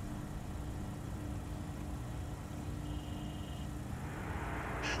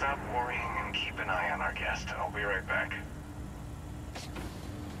 Stop worrying and keep an eye on our guest. I'll be right back.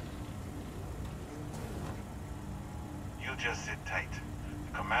 You just sit tight.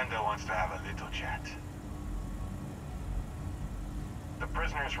 The commander wants to have a little chat. The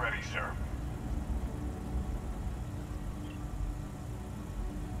prisoner's ready, sir.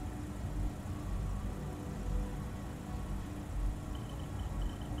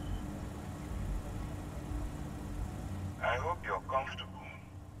 I hope you're comfortable.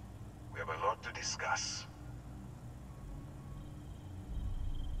 We have a lot to discuss.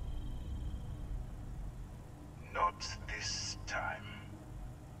 Not this time.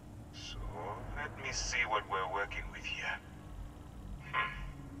 So, let me see what we're working with here.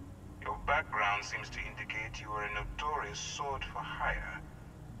 background seems to indicate you are a notorious sword for hire.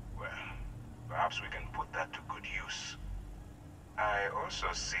 Well, perhaps we can put that to good use. I also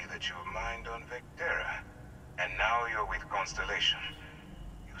see that you've mined on Vectera, and now you're with Constellation.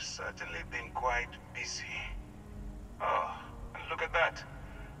 You've certainly been quite busy. Oh, and look at that.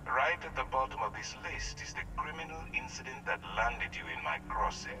 Right at the bottom of this list is the criminal incident that landed you in my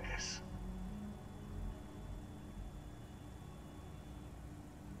crosshairs.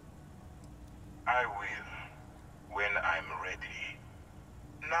 I will, when I'm ready.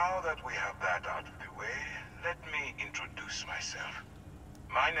 Now that we have that out of the way, let me introduce myself.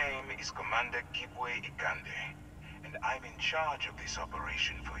 My name is Commander Kibwe Ikande, and I'm in charge of this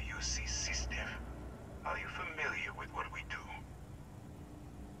operation for UC SysDef. Are you familiar with what we do?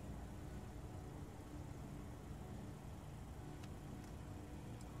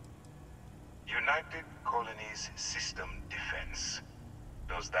 United Colonies System Defense.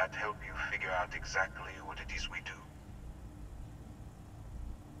 Does that help you figure out exactly what it is we do?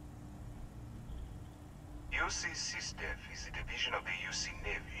 UC SysDef is a division of the UC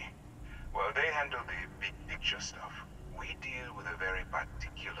Navy. Well, they handle the big picture stuff. We deal with a very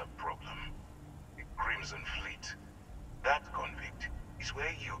particular problem. The Crimson Fleet. That convict is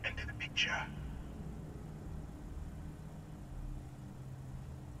where you enter the picture.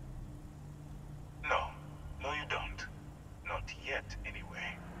 No, you don't. Not yet,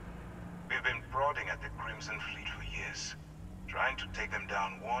 anyway. We've been prodding at the Crimson Fleet for years, trying to take them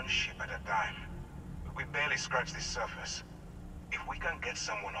down one ship at a time. But we barely scratched the surface. If we can get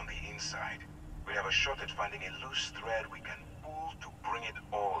someone on the inside, we have a shot at finding a loose thread we can pull to bring it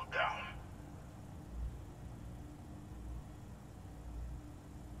all down.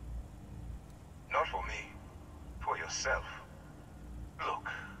 Not for me. For yourself. Look,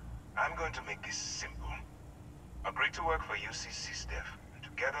 I'm going to make this simple. Agree to work for UC SysDef, and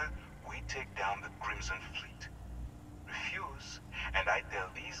together, we take down the Crimson Fleet. Refuse, and I tell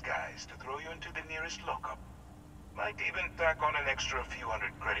these guys to throw you into the nearest lockup. Might even tack on an extra few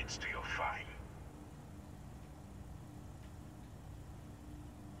hundred credits to your fine.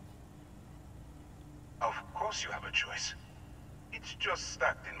 Of course you have a choice. It's just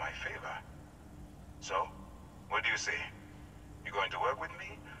stacked in my favor. So, what do you say? You going to work with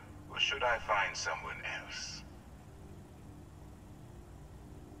me, or should I find someone else?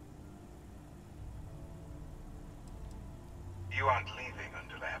 You aren't leaving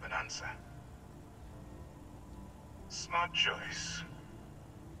until I have an answer. Smart choice.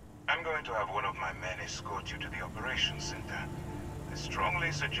 I'm going to have one of my men escort you to the operations center. I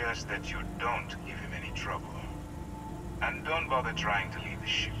strongly suggest that you don't give him any trouble. And don't bother trying to leave the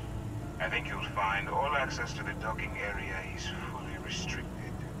ship. I think you'll find all access to the docking area is fully restricted.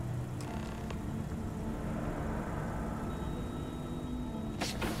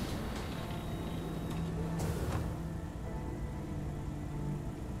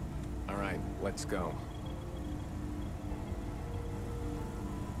 All right, let's go.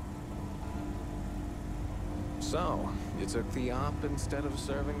 So, you took the op instead of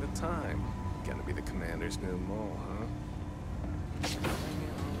serving the time. Gonna be the commander's new mole, huh?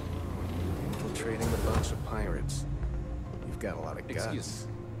 Infiltrating a bunch of pirates. You've got a lot of guts. Excuse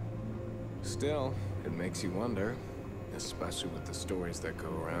me. Still, it makes you wonder, especially with the stories that go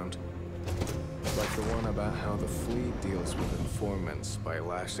around. Like the one about how the fleet deals with informants by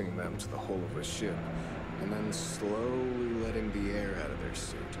lashing them to the hull of a ship, and then slowly letting the air out of their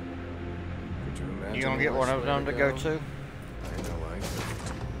suit. Could you imagine? You gonna get one of them to go to? I know I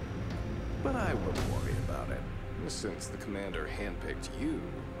couldn't. But I wouldn't worry about it. Since the commander handpicked you,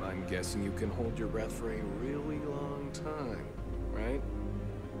 I'm guessing you can hold your breath for a really long time, right?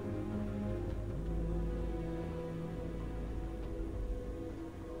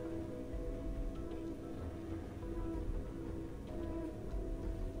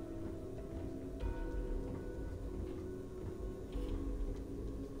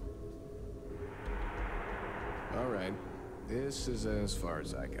 Alright, this is as far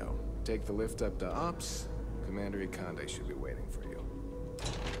as I go. Take the lift up to Ops. Commander Ikande should be waiting for you.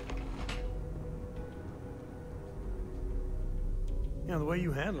 You know, the way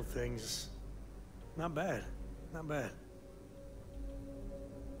you handle things, not bad. Not bad.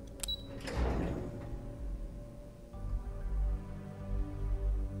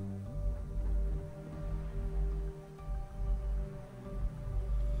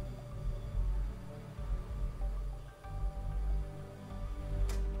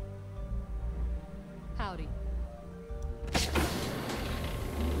 Howdy.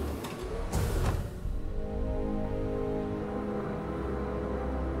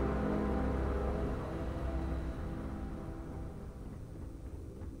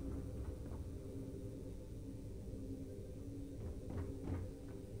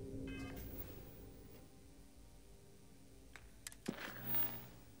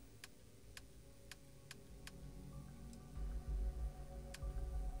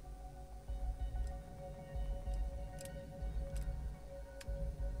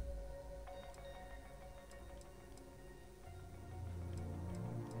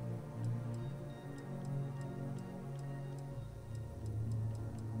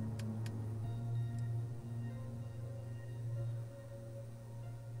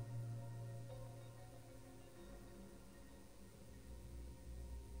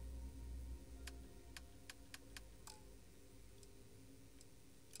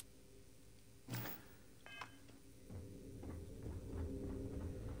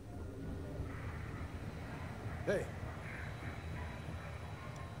 Hey.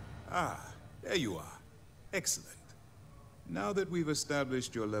 Ah, there you are. Excellent. Now that we've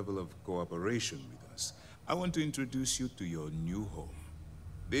established your level of cooperation with us, I want to introduce you to your new home.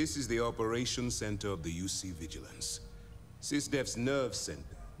 This is the Operations Center of the UC Vigilance. SysDef's nerve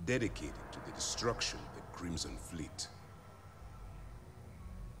center, dedicated to the destruction of the Crimson Fleet.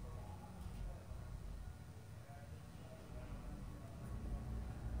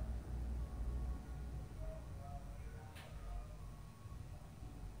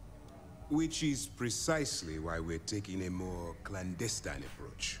 Which is precisely why we're taking a more clandestine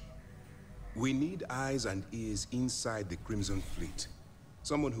approach. We need eyes and ears inside the Crimson Fleet.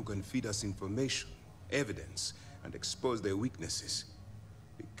 Someone who can feed us information, evidence, and expose their weaknesses.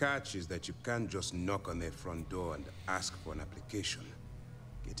 The catch is that you can't just knock on their front door and ask for an application.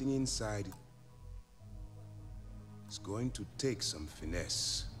 Getting inside is going to take some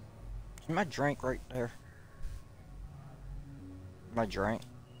finesse. Is my drink right there? My drink?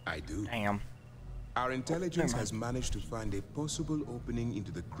 I do. Damn. Our intelligence has managed to find a possible opening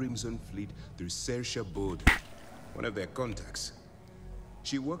into the Crimson Fleet through Saoirse Bode, one of their contacts.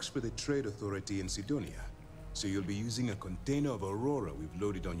 She works for the Trade Authority in Sidonia, so you'll be using a container of Aurora we've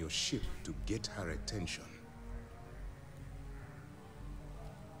loaded on your ship to get her attention.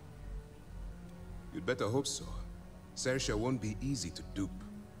 You'd better hope so. Saoirse won't be easy to dupe.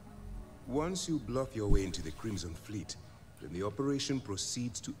 Once you bluff your way into the Crimson Fleet, then the operation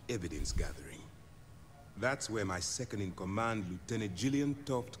proceeds to evidence gathering. That's where my second-in-command, Lieutenant Gillian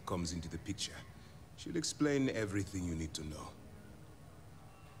Toft, comes into the picture. She'll explain everything you need to know.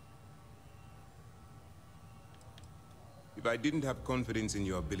 If I didn't have confidence in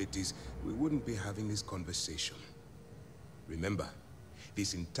your abilities, we wouldn't be having this conversation. Remember,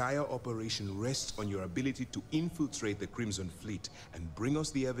 this entire operation rests on your ability to infiltrate the Crimson Fleet and bring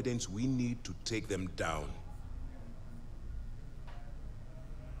us the evidence we need to take them down.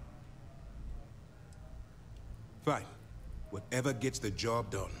 Fine. Whatever gets the job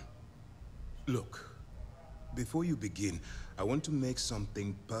done. Look, before you begin, I want to make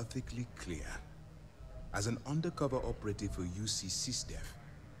something perfectly clear. As an undercover operative for UC SysDef,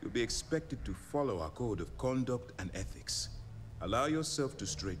 you'll be expected to follow our code of conduct and ethics. Allow yourself to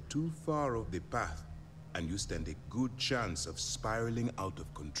stray too far off the path, and you stand a good chance of spiraling out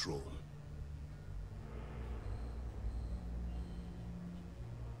of control.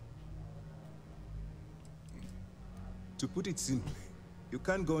 To put it simply, you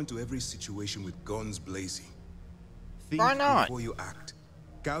can't go into every situation with guns blazing. Think Why not? before you act.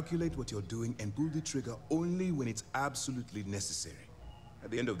 Calculate what you're doing and pull the trigger only when it's absolutely necessary.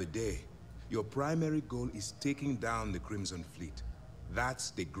 At the end of the day, your primary goal is taking down the Crimson Fleet. That's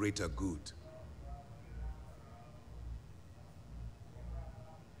the greater good.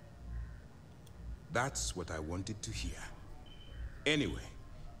 That's what I wanted to hear. Anyway,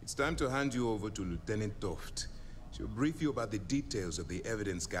 it's time to hand you over to Lieutenant Toft. She'll brief you about the details of the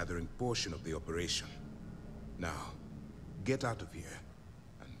evidence-gathering portion of the operation. Now, get out of here,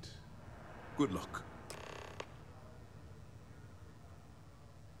 and good luck.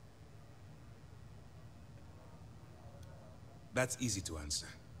 That's easy to answer.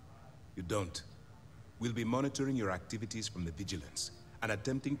 You don't. We'll be monitoring your activities from the Vigilance, and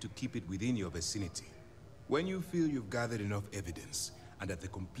attempting to keep it within your vicinity. When you feel you've gathered enough evidence, and at the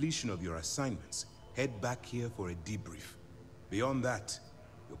completion of your assignments, head back here for a debrief. Beyond that,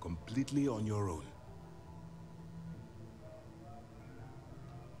 you're completely on your own.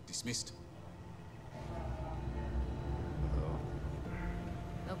 Dismissed.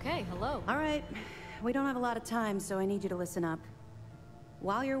 Okay, hello. All right. We don't have a lot of time, so I need you to listen up.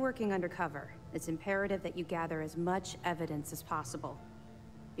 While you're working undercover, it's imperative that you gather as much evidence as possible.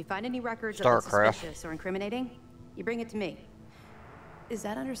 If you find any records that look suspicious or incriminating, you bring it to me. Is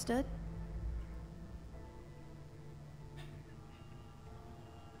that understood?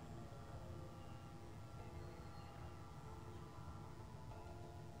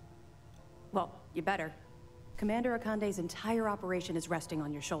 Well, you better. Commander Akande's entire operation is resting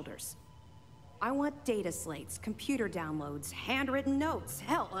on your shoulders. I want data slates, computer downloads, handwritten notes.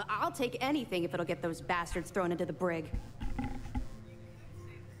 Hell, I'll take anything if it'll get those bastards thrown into the brig.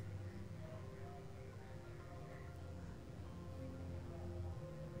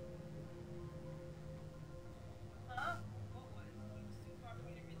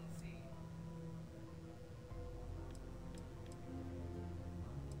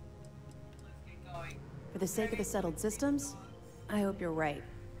 For the sake of the settled systems, I hope you're right.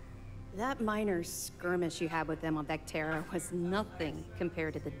 That minor skirmish you had with them on Vectera was nothing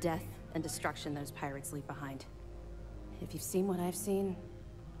compared to the death and destruction those pirates leave behind. If you've seen what I've seen,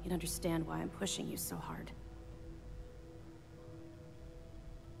 you'd understand why I'm pushing you so hard.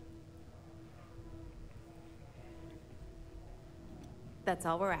 That's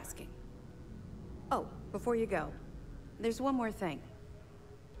all we're asking. Oh, before you go, there's one more thing.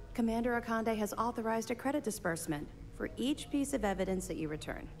 Commander Akande has authorized a credit disbursement for each piece of evidence that you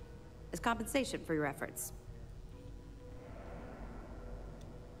return, as compensation for your efforts.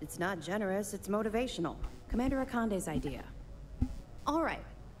 It's not generous, it's motivational. Commander Akande's idea. All right,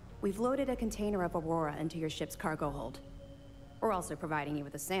 we've loaded a container of Aurora into your ship's cargo hold. We're also providing you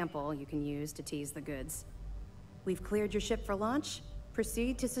with a sample you can use to tease the goods. We've cleared your ship for launch.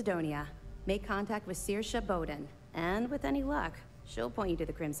 Proceed to Sidonia. Make contact with Saoirse Bowden, and with any luck, she'll point you to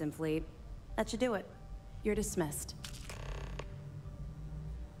the Crimson Fleet. That should do it. You're dismissed.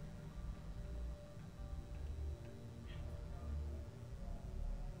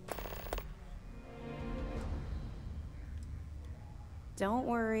 Don't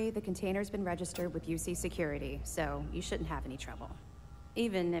worry, the container's been registered with UC Security, so you shouldn't have any trouble.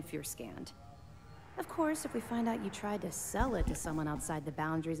 Even if you're scanned. Of course, if we find out you tried to sell it to someone outside the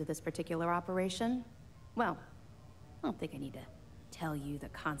boundaries of this particular operation, well, I don't think I need to tell you the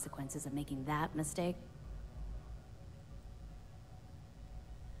consequences of making that mistake.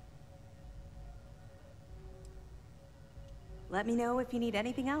 Let me know if you need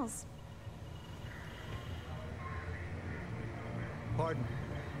anything else. Pardon?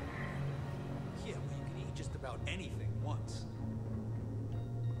 Yeah, well, you can eat just about anything once.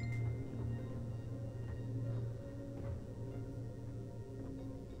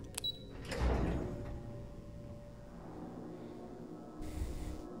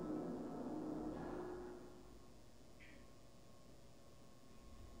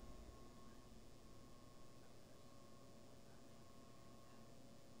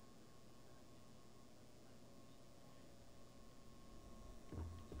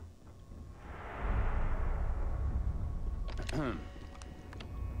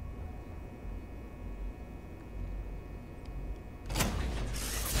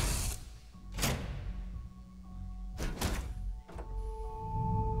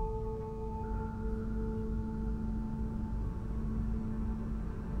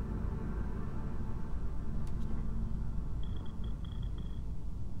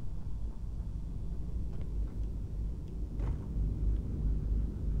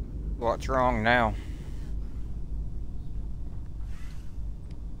 What's wrong now?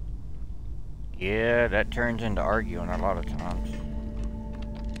 Yeah, that turns into arguing a lot of times.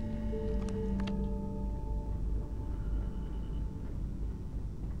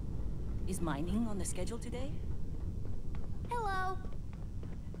 Is mining on the schedule today? Hello.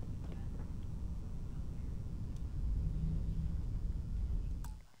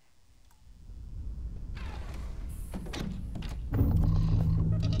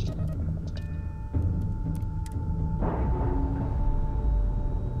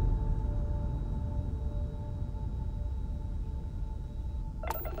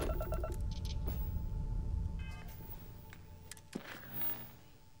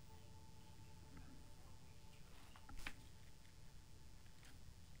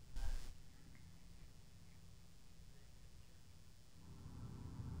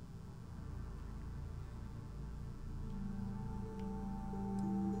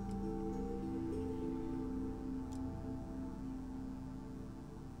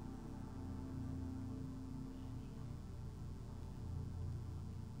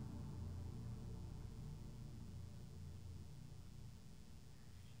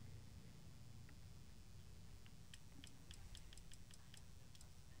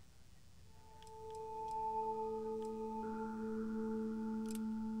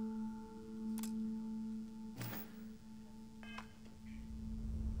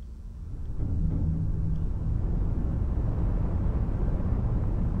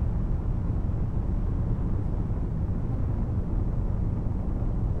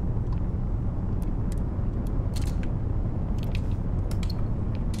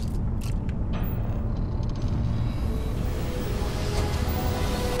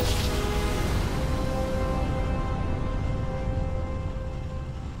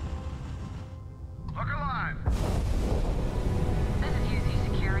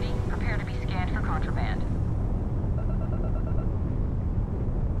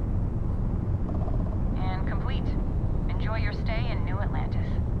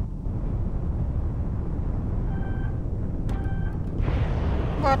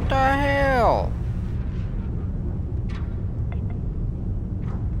 What the hell?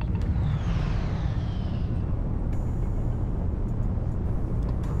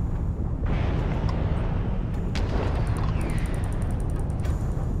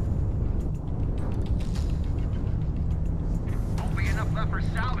 Won't be enough left for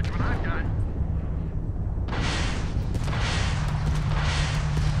salvage when I'm done.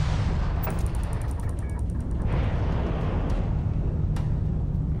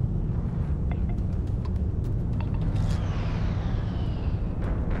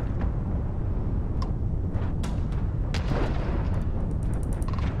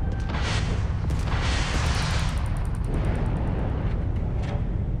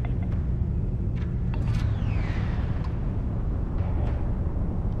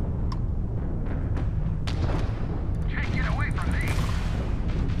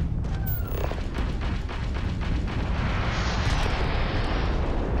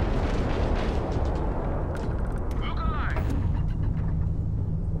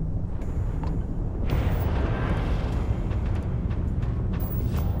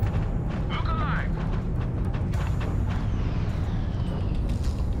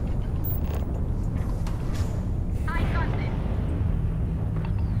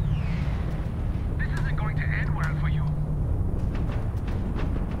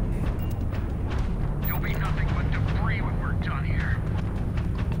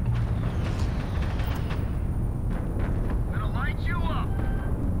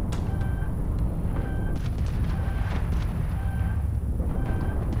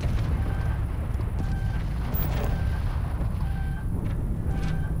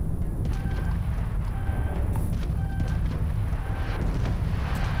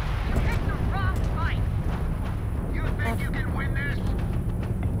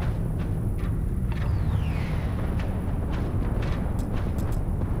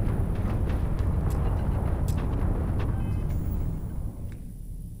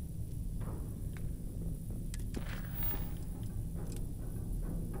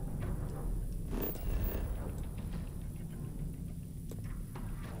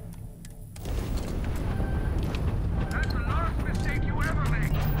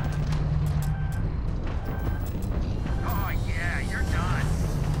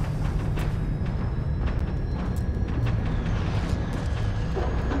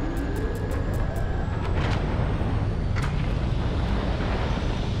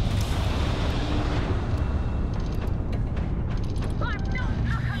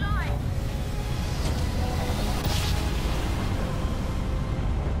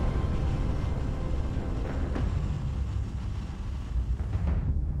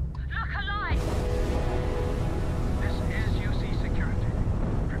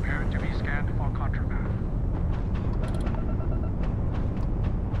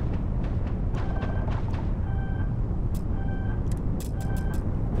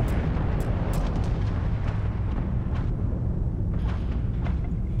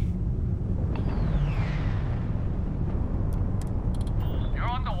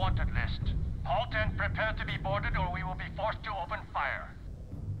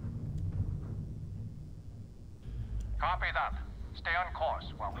 on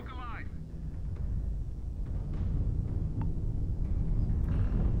course while we...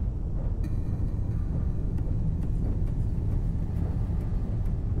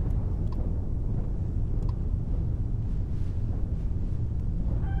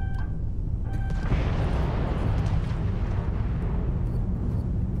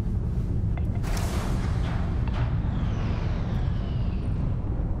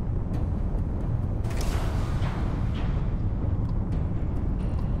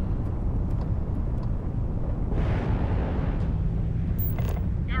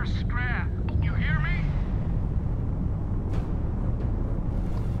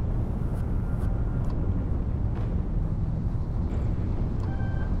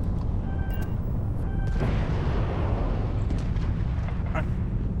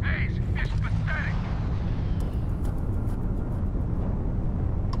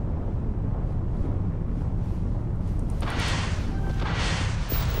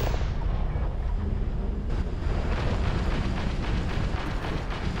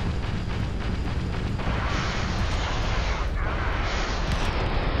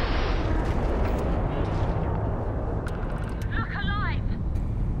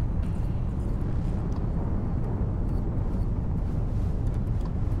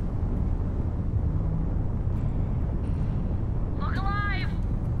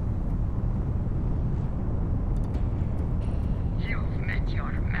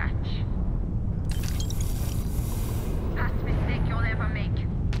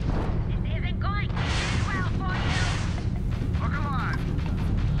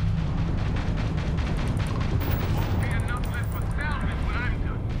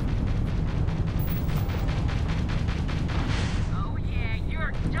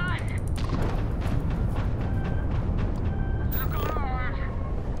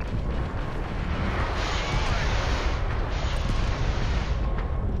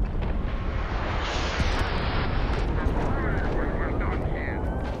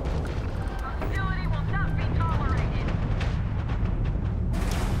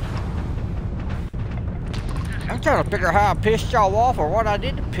 I'm trying to figure out how I pissed y'all off or what I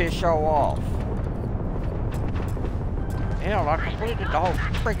did to piss y'all off. Hell, I completed the whole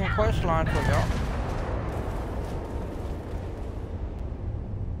freaking quest line for y'all.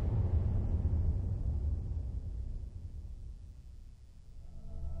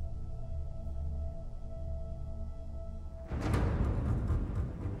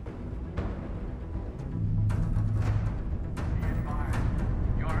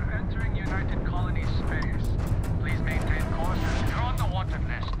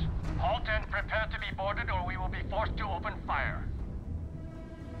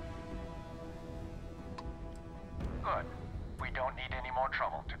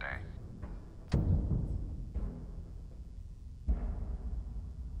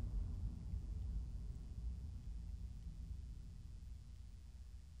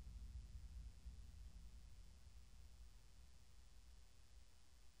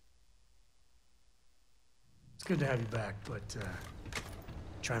 It's good to have you back, but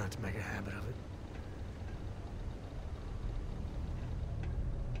try not to make a habit of it.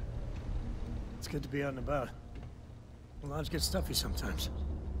 It's good to be out and about. The lodge gets stuffy sometimes.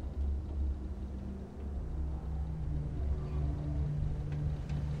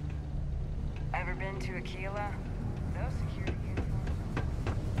 Ever been to Aquila? Those security uniforms.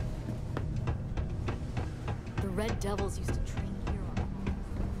 The Red Devils used to train here on.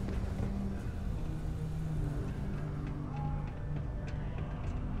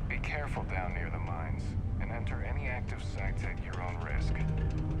 Be careful down near the mines, and enter any active sites at your own risk.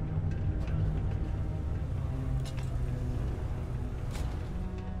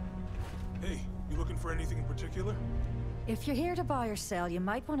 Hey, you looking for anything in particular? If you're here to buy or sell, you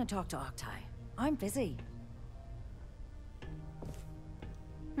might want to talk to Octai. I'm busy.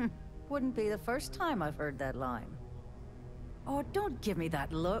 Wouldn't be the first time I've heard that line. Oh, don't give me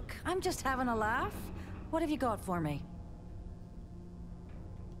that look. I'm just having a laugh. What have you got for me?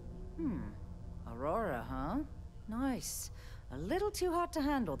 Aurora, huh? Nice. A little too hot to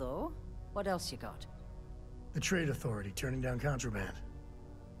handle, though. What else you got? The Trade Authority turning down contraband.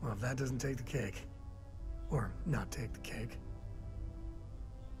 Well, if that doesn't take the cake. Or not take the cake.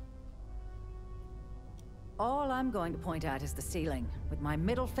 All I'm going to point at is the ceiling, with my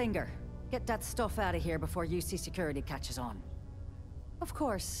middle finger. Get that stuff out of here before UC security catches on. Of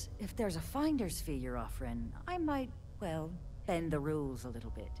course, if there's a finder's fee you're offering, I might, well, bend the rules a little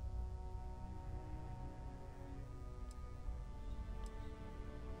bit.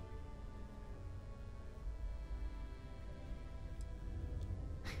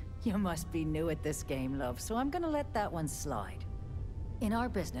 You must be new at this game, love, so I'm gonna let that one slide. In our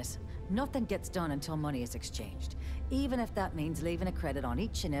business, nothing gets done until money is exchanged, even if that means leaving a credit on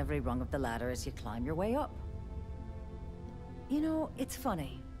each and every rung of the ladder as you climb your way up. You know, it's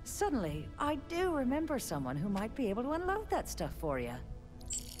funny. Suddenly, I do remember someone who might be able to unload that stuff for you.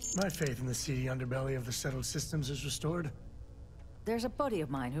 My faith in the seedy underbelly of the settled systems is restored. There's a buddy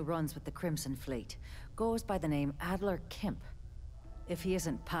of mine who runs with the Crimson Fleet. Goes by the name Adler Kemp. If he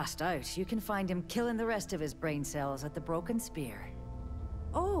isn't passed out, you can find him killing the rest of his brain cells at the Broken Spear.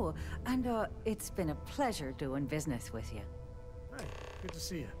 Oh, and it's been a pleasure doing business with you. Hi, good to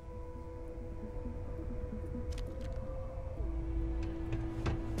see you.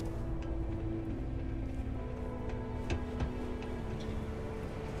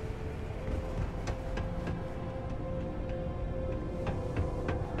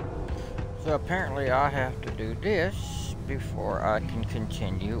 So apparently I have to do this before I can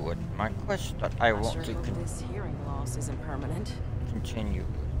continue with my quest that I want to this hearing loss isn't permanent. continue.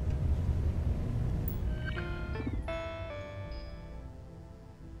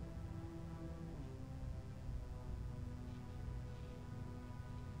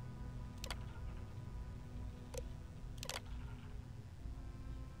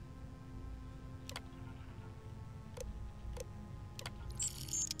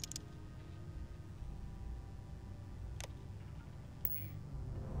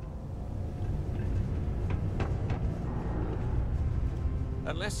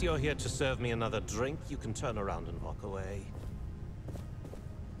 Unless you're here to serve me another drink, you can turn around and walk away.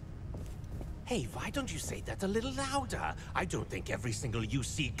 Hey, why don't you say that a little louder? I don't think every single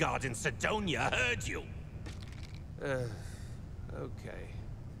UC guard in Sidonia heard you. Okay.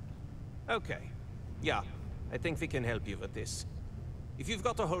 Okay. Yeah, I think we can help you with this. If you've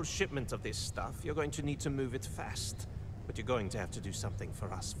got a whole shipment of this stuff, you're going to need to move it fast. But you're going to have to do something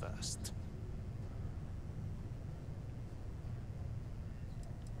for us first.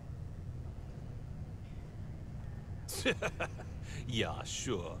 Yeah,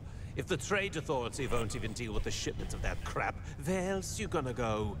 sure. If the Trade Authority won't even deal with the shipment of that crap, where else you gonna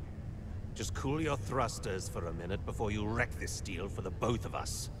go? Just cool your thrusters for a minute before you wreck this deal for the both of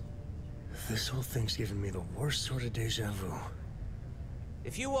us. This whole thing's giving me the worst sort of deja vu.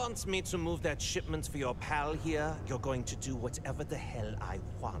 If you want me to move that shipment for your pal here, you're going to do whatever the hell I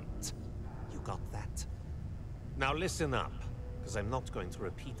want. You got that? Now listen up, because I'm not going to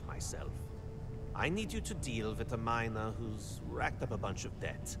repeat myself. I need you to deal with a miner who's racked up a bunch of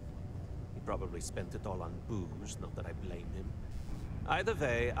debt. He probably spent it all on booze, not that I blame him. Either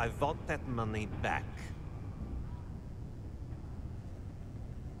way, I want that money back.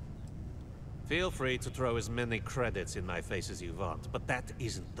 Feel free to throw as many credits in my face as you want, but that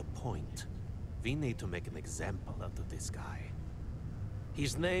isn't the point. We need to make an example out of this guy.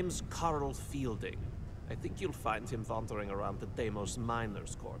 His name's Carl Fielding. I think you'll find him wandering around the Deimos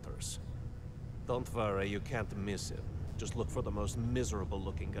miners' quarters. Don't worry, you can't miss him. Just look for the most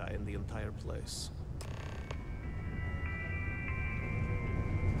miserable-looking guy in the entire place.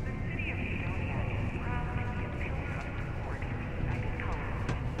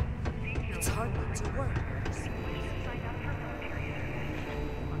 It's hard not to work.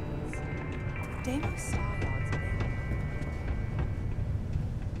 Deimos?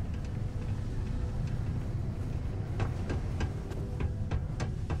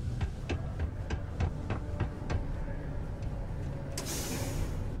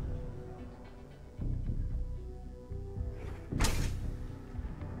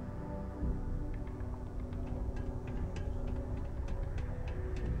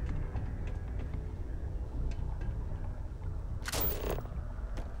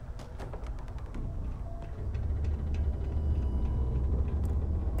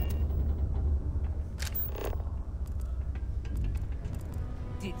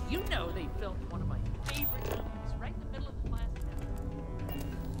 Did you know they filmed one of my favorite movies right in the middle of the class?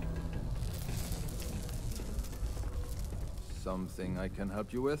 Something I can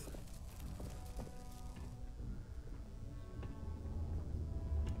help you with?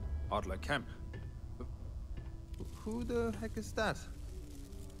 Adler Kemp. Who the heck is that?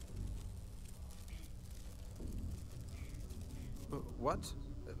 What?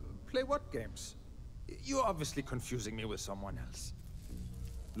 Play what games? You're obviously confusing me with someone else.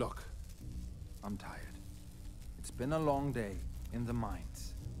 Look, I'm tired. It's been a long day in the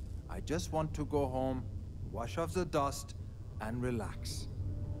mines. I just want to go home, wash off the dust, and relax.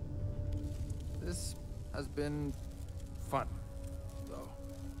 This has been fun, though.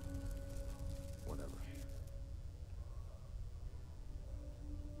 Whatever.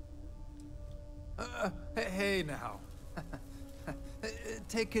 Hey now.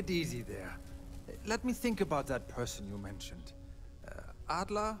 Take it easy there. Let me think about that person you mentioned.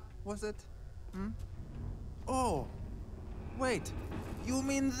 Adler, was it? Hmm? Oh, wait. You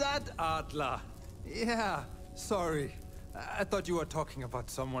mean that Adler? Yeah, sorry. I thought you were talking about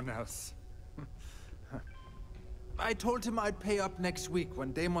someone else. I told him I'd pay up next week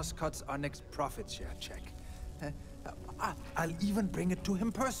when Deimos cuts our next profit share check. I'll even bring it to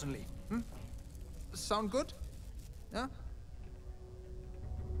him personally. Hmm? Sound good? Yeah?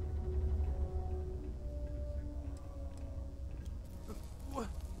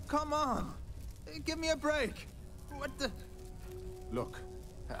 Come on! Give me a break! What the... Look,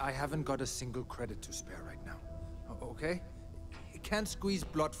 I haven't got a single credit to spare right now. Okay? Can't squeeze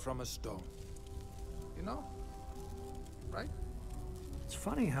blood from a stone. You know? Right? It's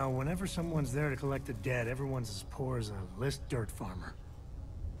funny how whenever someone's there to collect the debt, everyone's as poor as a list dirt farmer.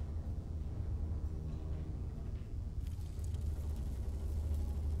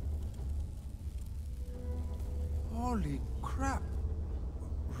 Holy crap.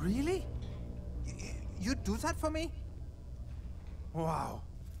 Really? You'd do that for me? Wow.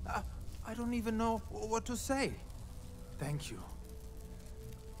 I don't even know what to say. Thank you.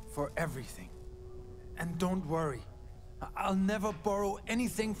 For everything. And don't worry. I'll never borrow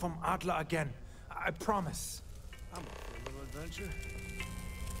anything from Adler again. I promise. I'm up for a little adventure.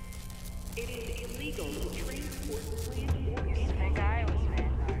 It is illegal to transport plant organs. You think I was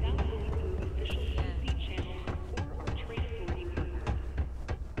mad? Without going through official TV channels or our transporting partners.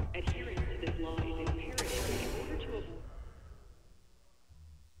 Adherence to this law is imperative in order to avoid...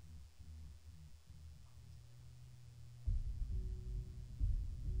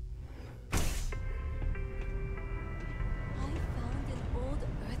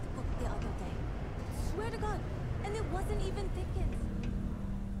 Swear to God, and it wasn't even Dickens.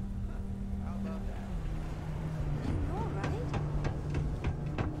 How about that? I know, right?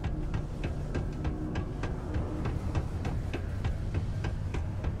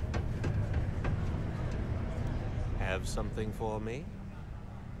 Have something for me?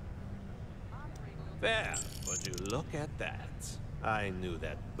 There, would you look at that? I knew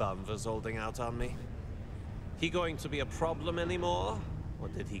that bum was holding out on me. He going to be a problem anymore? Or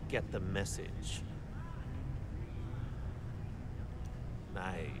did he get the message?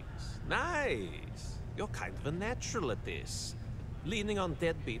 Nice, nice. You're kind of a natural at this. Leaning on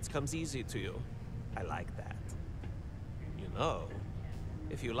deadbeats comes easy to you. I like that. You know,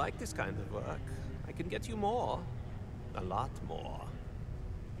 if you like this kind of work, I can get you more. A lot more.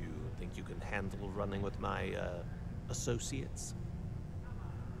 You think you can handle running with my, associates?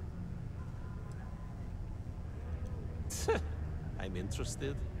 I'm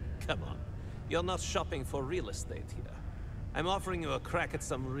interested. Come on. You're not shopping for real estate here. I'm offering you a crack at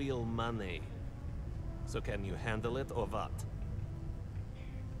some real money. So can you handle it or what?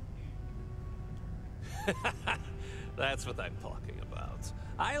 That's what I'm talking about.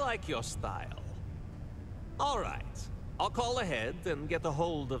 I like your style. All right. I'll call ahead and get a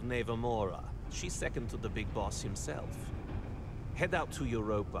hold of Nevamora. She's second to the big boss himself. Head out to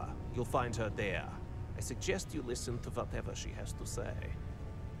Europa. You'll find her there. I suggest you listen to whatever she has to say.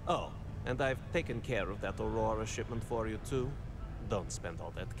 Oh, and I've taken care of that Aurora shipment for you too. Don't spend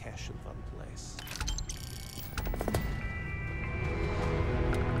all that cash in one place.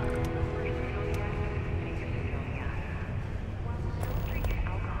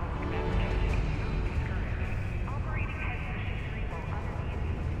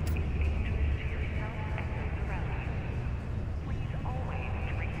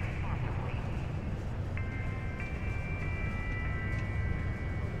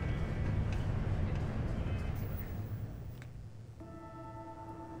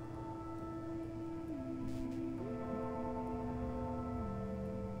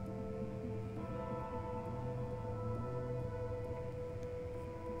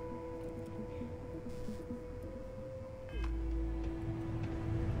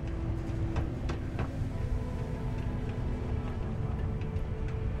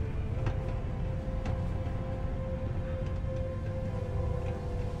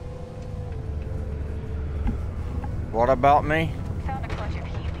 What about me? Found a clutch of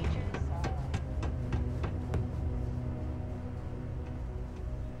heat leeches.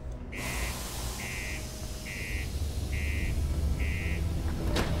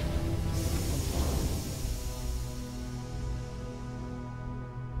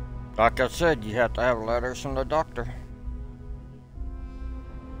 Like I said, you have to have letters from the doctor.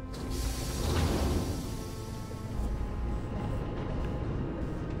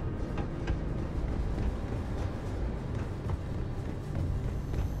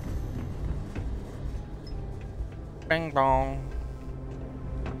 Bing bong.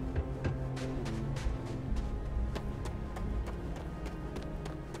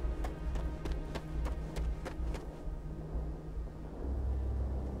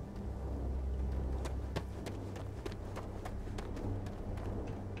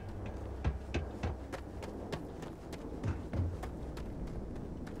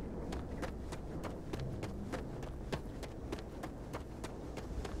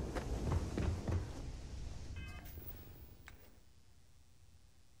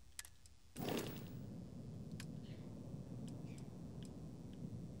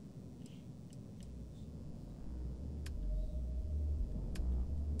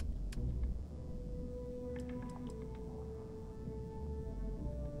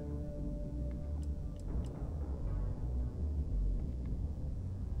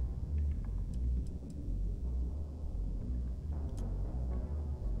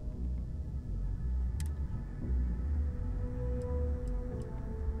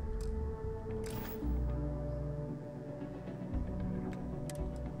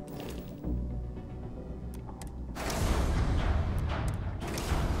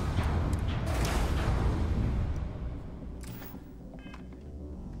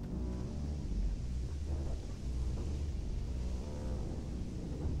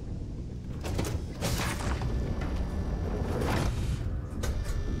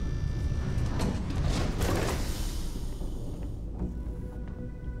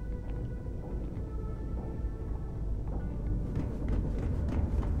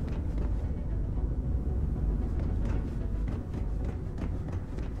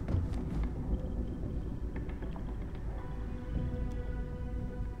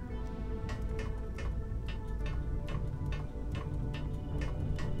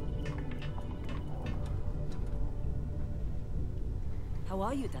 How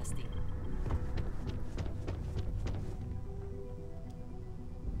are you, Dusty?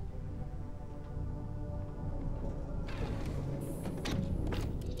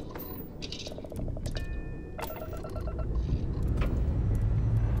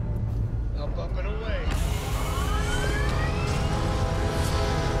 Up, up, and away.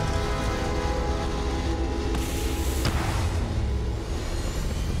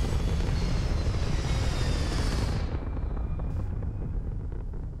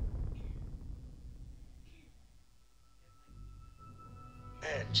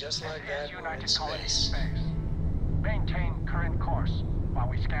 And just like that, we're in space. Maintain current course while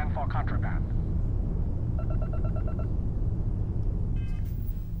we scan for contraband.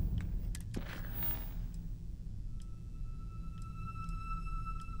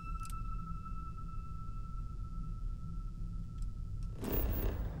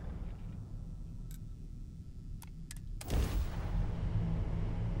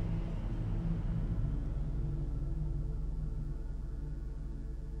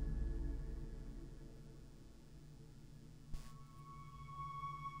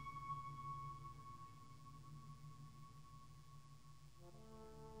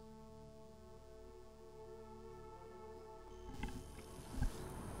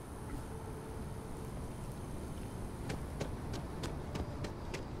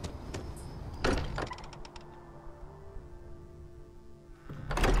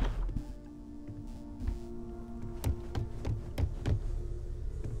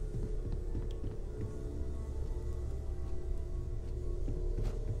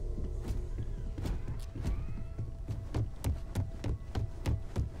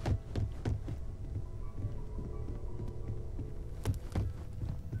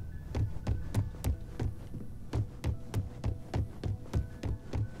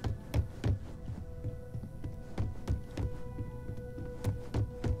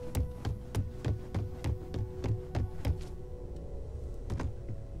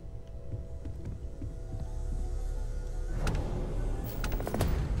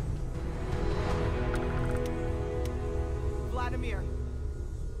 Vladimir.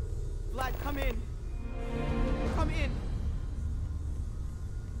 Vlad, come in. Come in.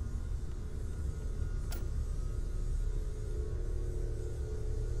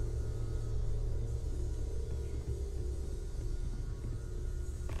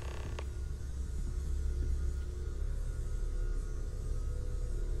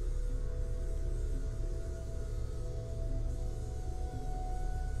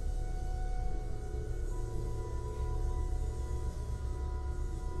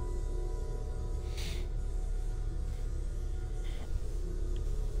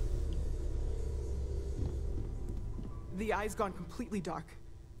 The eye's gone completely dark.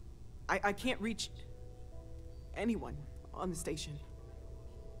 I can't reach anyone on the station.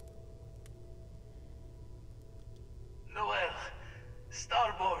 Noel,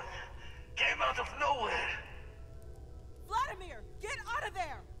 Starborn, came out of nowhere. Vladimir, get out of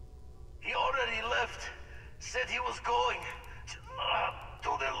there! He already left. Said he was going to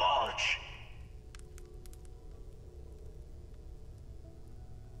the lodge.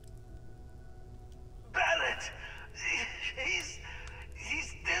 Barrett! He's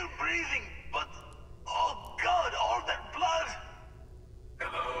still breathing, but oh God, all that blood!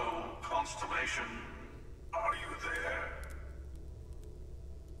 Hello, Constellation. Are you there?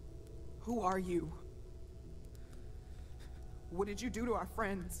 Who are you? What did you do to our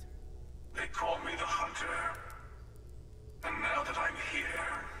friends? They call me the Hunter. And now that I'm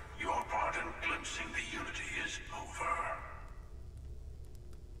here, your part in glimpsing the Unity is over.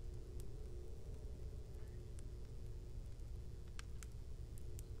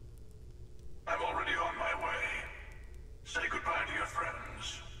 I'm already on my way. Say goodbye to your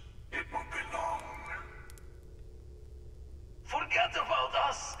friends. It won't be long. Forget about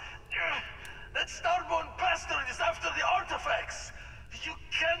us! That Starborn bastard is after the artifacts! You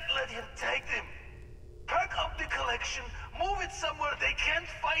can't let him take them! Pack up the collection, move it somewhere they can't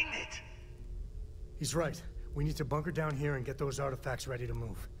find it! He's right. We need to bunker down here and get those artifacts ready to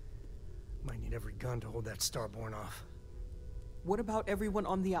move. Might need every gun to hold that Starborn off. What about everyone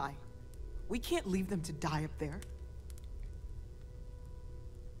on the Eye? We can't leave them to die up there.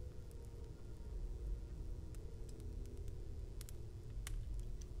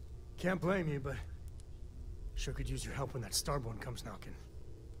 Can't blame you, but sure could use your help when that Starborn comes knocking.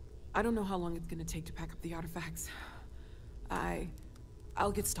 I don't know how long it's gonna take to pack up the artifacts.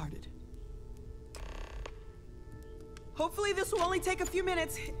 I'll get started. Hopefully this will only take a few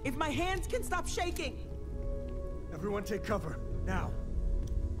minutes, if my hands can stop shaking. Everyone take cover, now.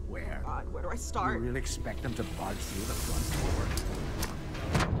 Where? God, where do I start? You really expect them to barge through the front door?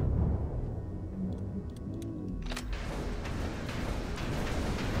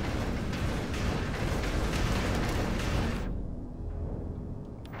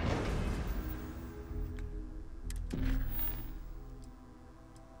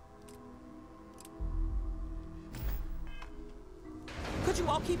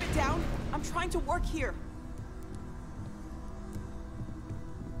 y'all keep it down? I'm trying to work here.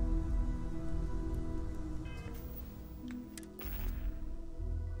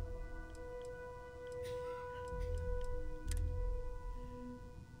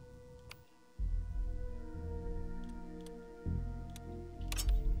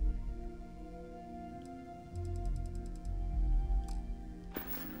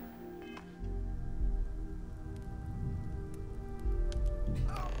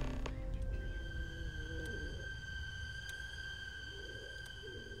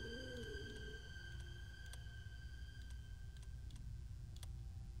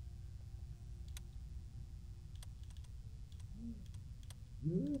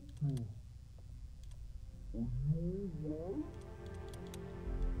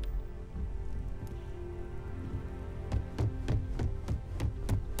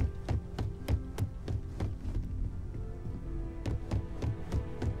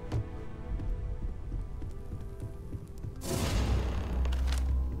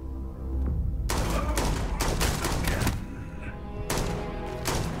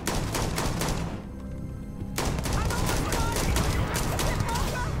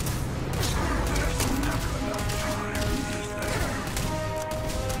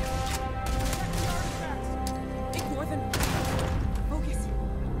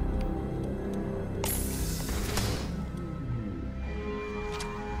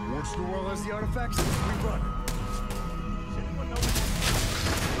 Once the world has the artifacts, we run. Does anyone know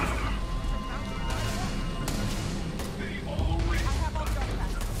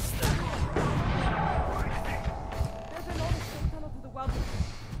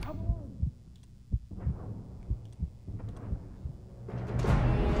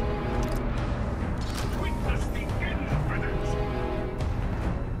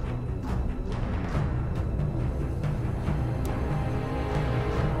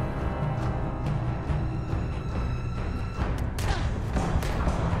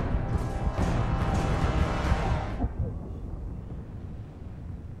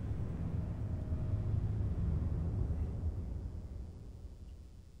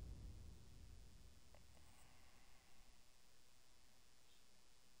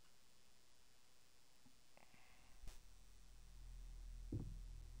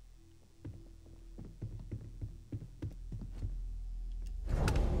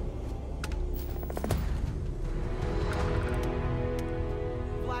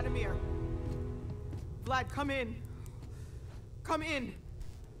Vlad, come in. Come in.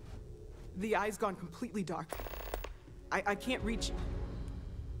 The eye's gone completely dark. I can't reach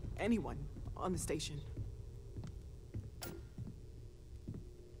anyone on the station.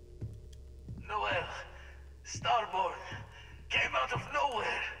 Noel, Starborn, came out of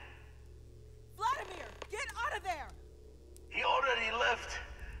nowhere. Vladimir, get out of there! He already left.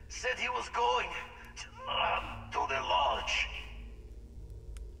 Said he was going to the lodge.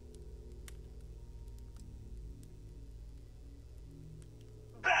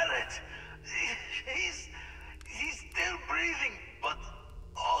 Barrett! He's still breathing, but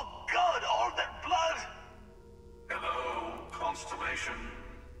oh God, all that blood! Hello, Constellation.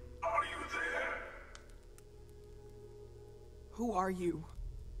 Are you there? Who are you?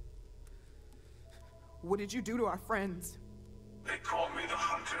 What did you do to our friends? They call me the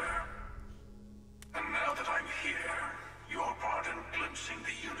Hunter. And now that I'm here, your part in glimpsing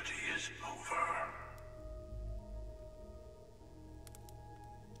the Unity is over.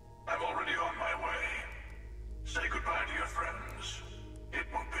 I'm already on my way. Say goodbye to your friends. It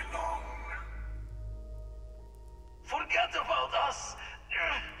won't be long. Forget about us!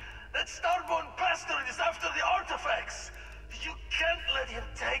 That Starborn bastard is after the artifacts! You can't let him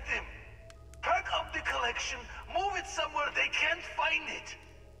take them! Pack up the collection, move it somewhere they can't find it!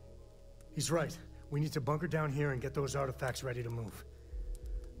 He's right. We need to bunker down here and get those artifacts ready to move.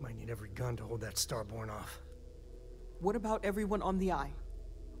 Might need every gun to hold that Starborn off. What about everyone on the Eye?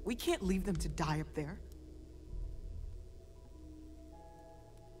 We can't leave them to die up there.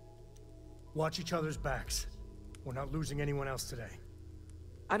 Watch each other's backs. We're not losing anyone else today.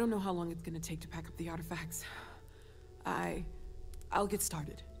 I don't know how long it's gonna take to pack up the artifacts. I'll get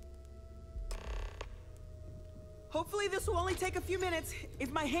started. Hopefully this will only take a few minutes,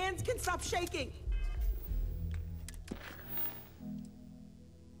 if my hands can stop shaking.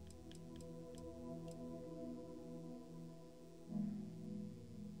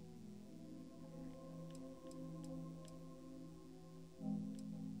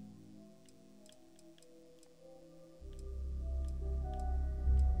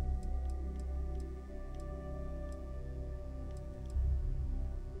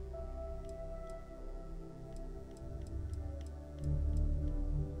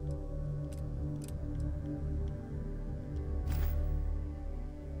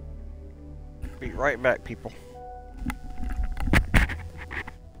 be right back, people.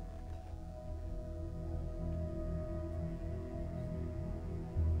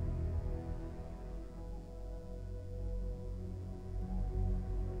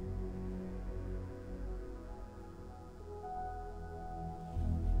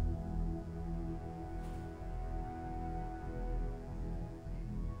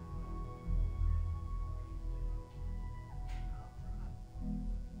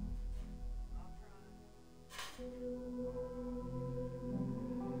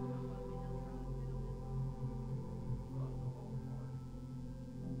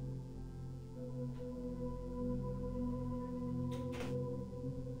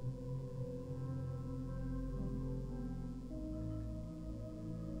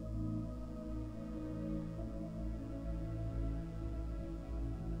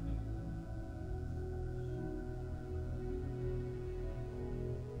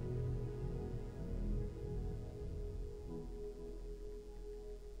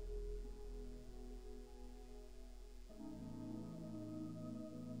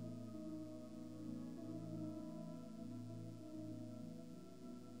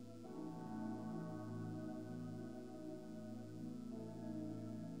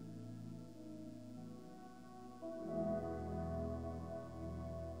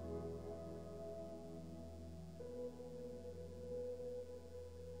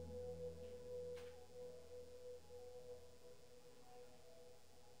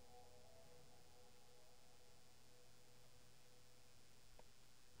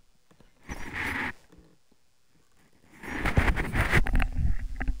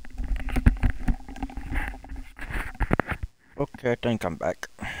 Okay, I think I'm back.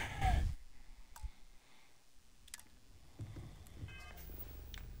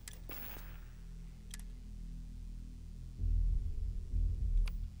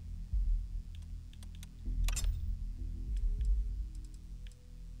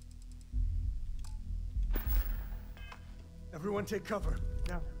 Everyone take cover,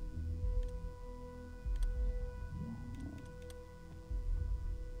 now.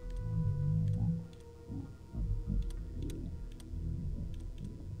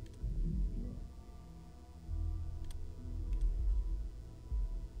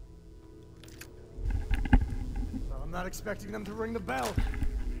 I'm not expecting them to ring the bell.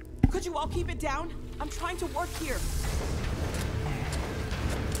 Could you all keep it down? I'm trying to work here.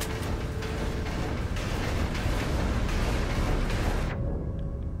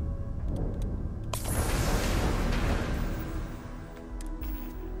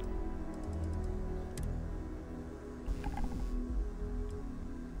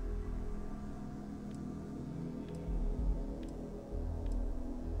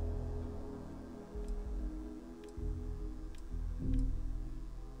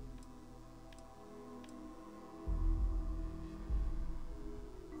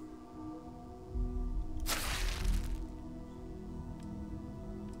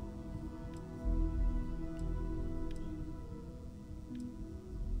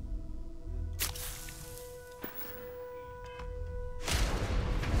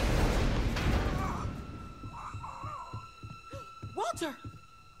 Walter,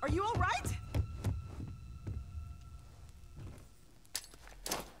 are you all right?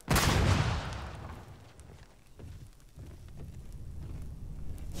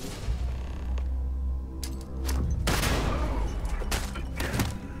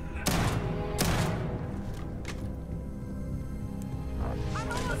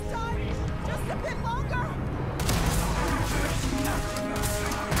 I'm almost done. Just a bit longer.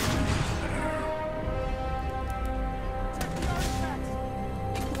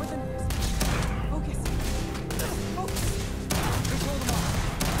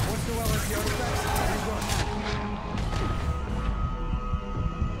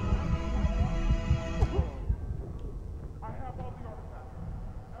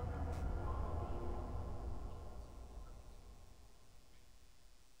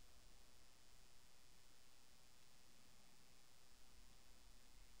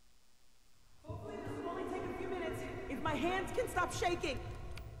 If my hands can stop shaking.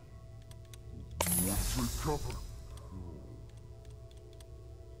 Let's recover.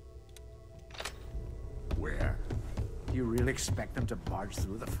 Where? You really expect them to barge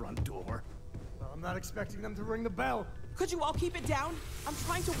through the front door? I'm not expecting them to ring the bell. Could you all keep it down? I'm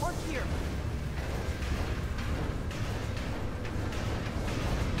trying to work here.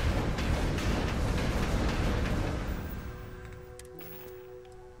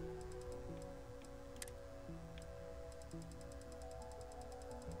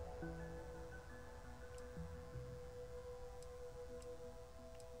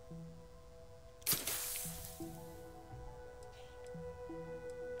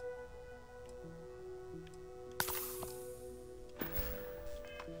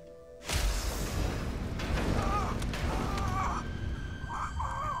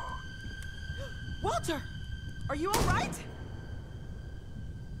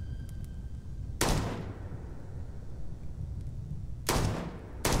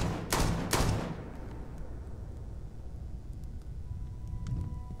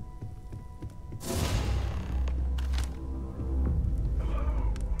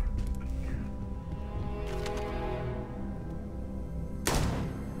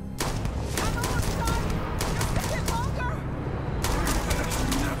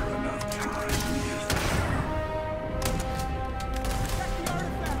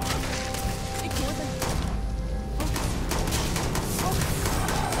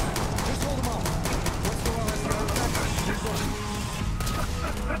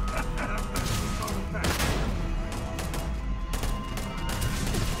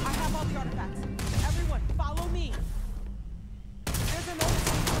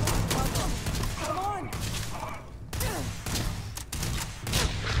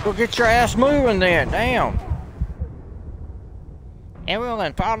 Go get your ass moving then, damn.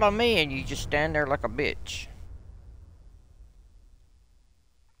 Everyone follow me and you just stand there like a bitch.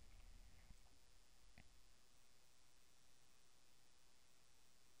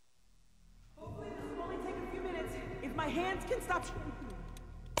 Hopefully this will only take a few minutes. If my hands can stop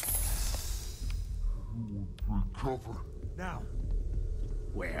Recover. Now.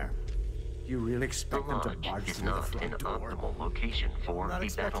 Where? You really expect them to barge through the front door? Optimal location for I'm not a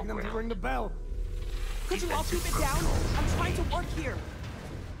expecting them to battleground. ring the bell. Could you all keep it down? I'm trying to work here.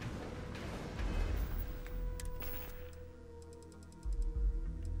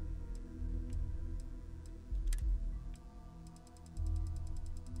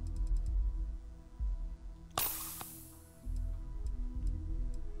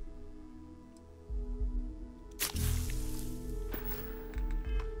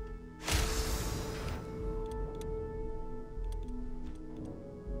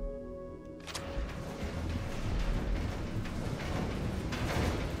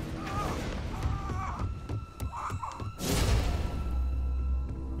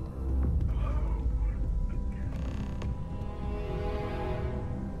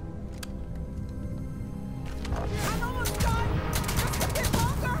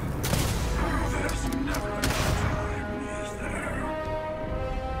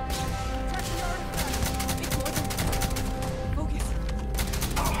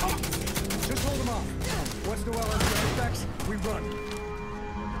 Once Noel has the effects, we run.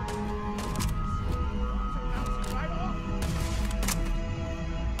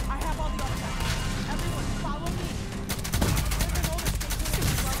 I have all the artifacts. Everyone, follow me. There's an older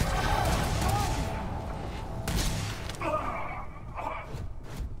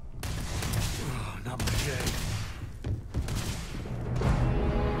Oh, not my day.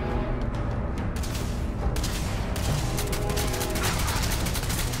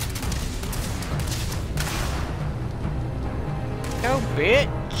 Go,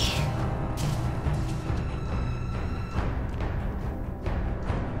 bitch.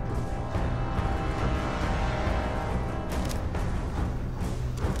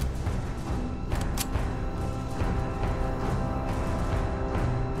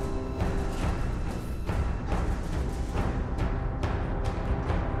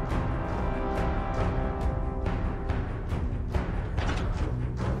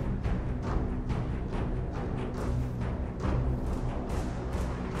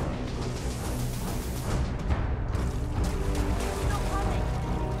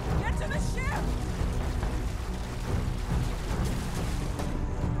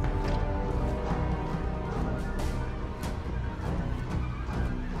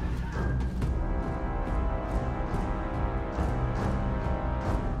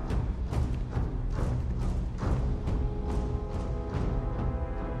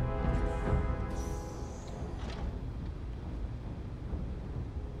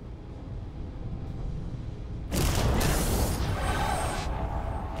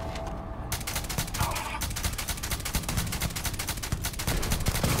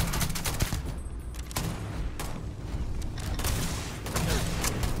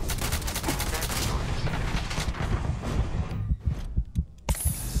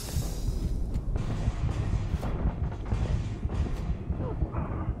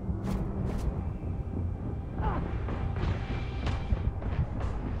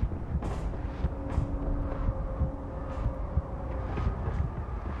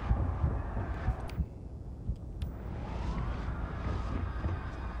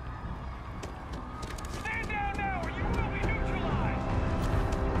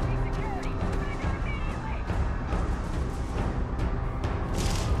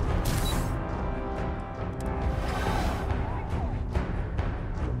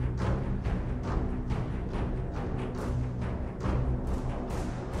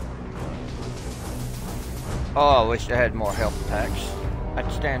 Oh, I wish I had more health packs.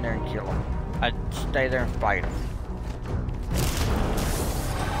 I'd stand there and kill them. I'd stay there and fight them.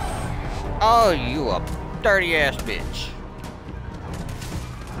 Oh, you a dirty ass bitch.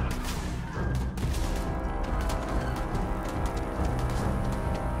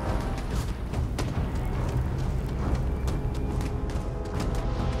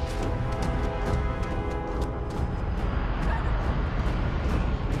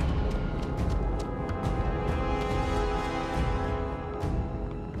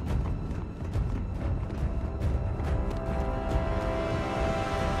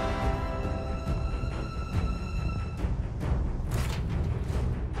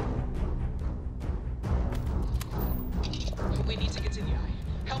 We need to get to the eye.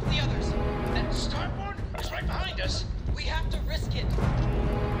 Help the others. That starboard is right behind us. We have to risk it.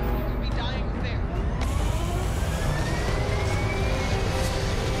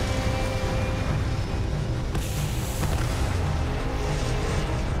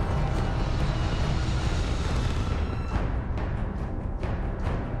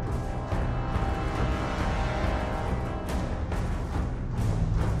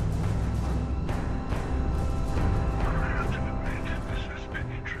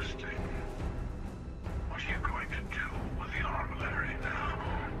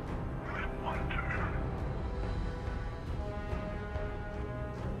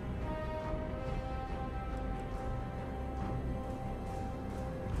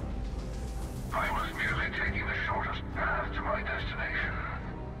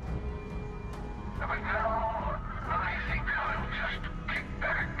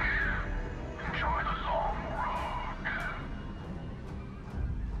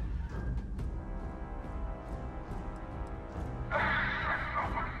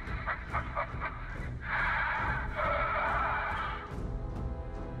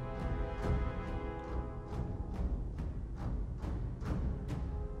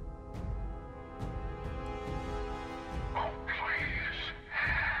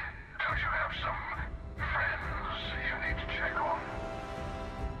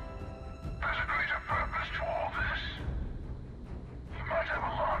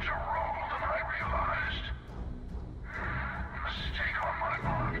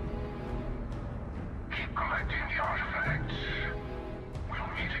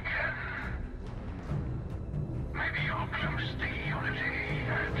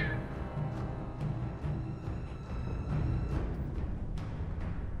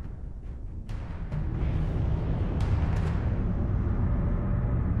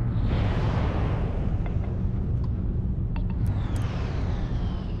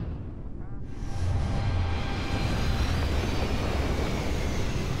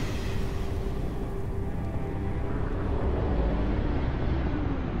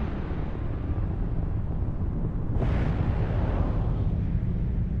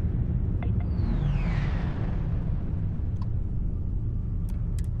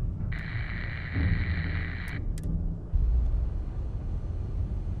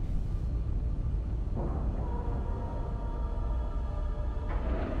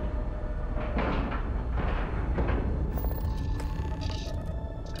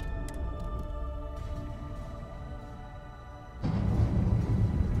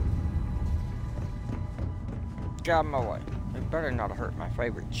 Get out of my way. It better not hurt my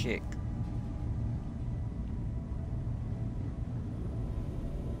favorite chick.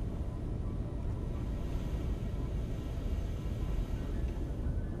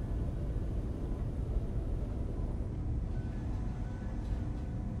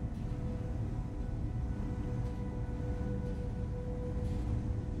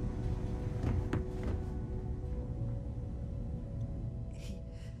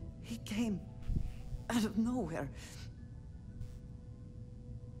 He came out of nowhere.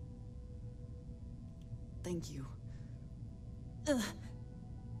 Thank you.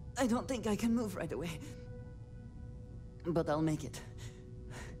 I don't think I can move right away. But I'll make it.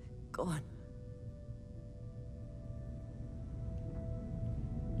 Go on.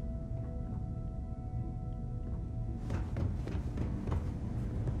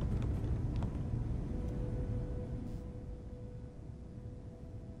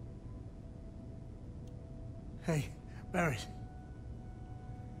 Hey, Barrett.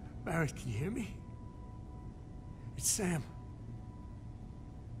 Barrett, can you hear me? It's Sam.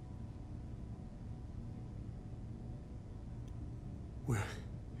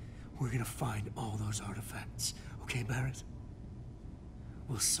 We're gonna find all those artifacts, okay, Barrett?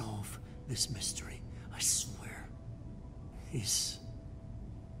 We'll solve this mystery, I swear. He's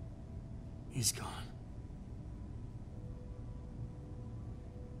gone.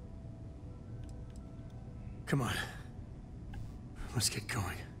 Come on. Let's get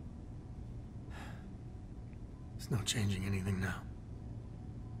going. There's no changing anything now.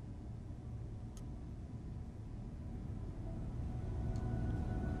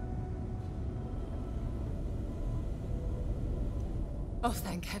 Oh,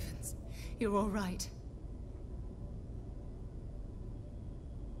 thank heavens. You're all right.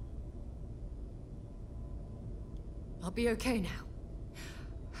 I'll be okay now.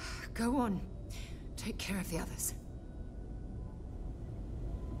 Go on. Take care of the others.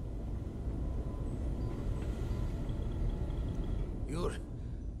 You're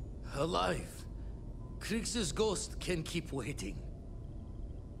alive. Kriegs's ghost can keep waiting.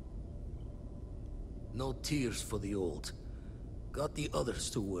 No tears for the old. Got the others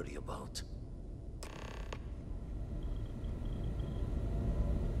to worry about.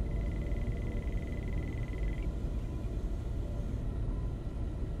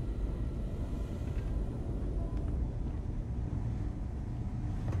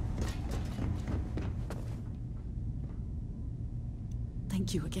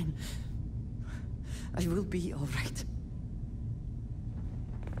 Thank you again. I will be all right.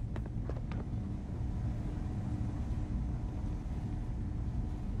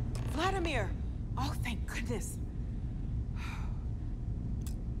 Vladimir! Oh, thank goodness.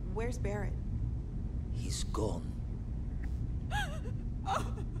 Where's Barrett? He's gone.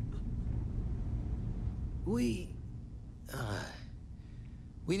 We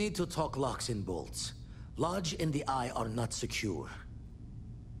need to talk locks and bolts. Lodge and the Eye are not secure.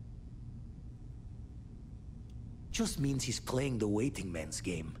 Just means he's playing the waiting man's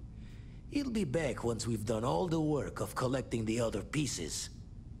game. He'll be back once we've done all the work of collecting the other pieces.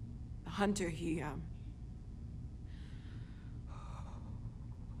 The hunter, he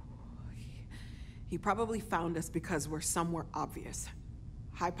probably found us because we're somewhere obvious.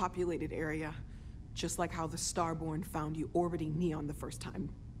 High-populated area, just like how the Starborn found you orbiting Neon the first time.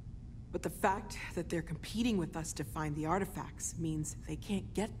 But the fact that they're competing with us to find the artifacts means they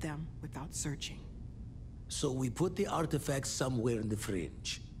can't get them without searching. So we put the artifacts somewhere in the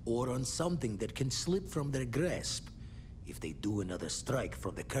fringe, or on something that can slip from their grasp if they do another strike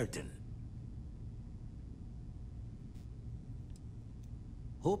from the curtain.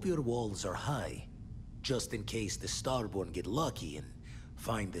 Hope your walls are high, just in case the Starborn get lucky and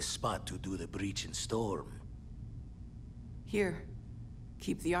find the spot to do the breach and storm. Here,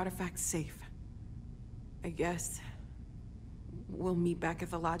 keep the artifacts safe. I guess we'll meet back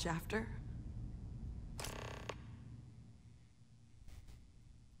at the lodge after?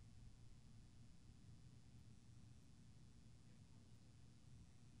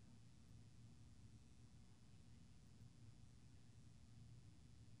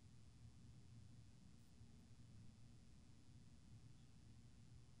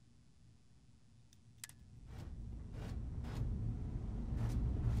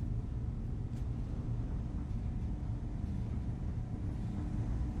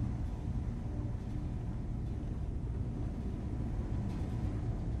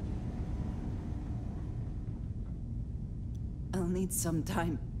 I'll need some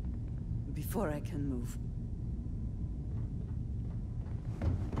time before I can move.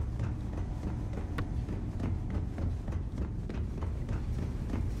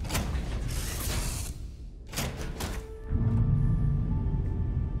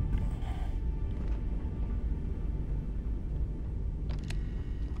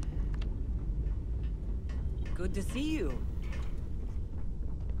 Good to see you.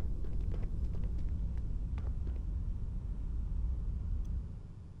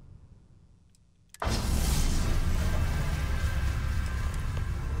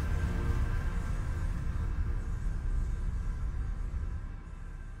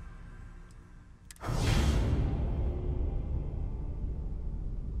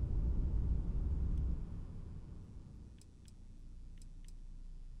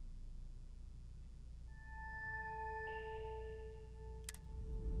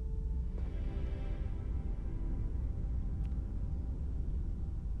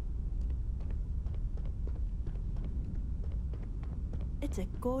 It's a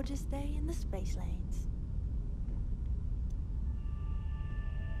gorgeous day in the space lanes.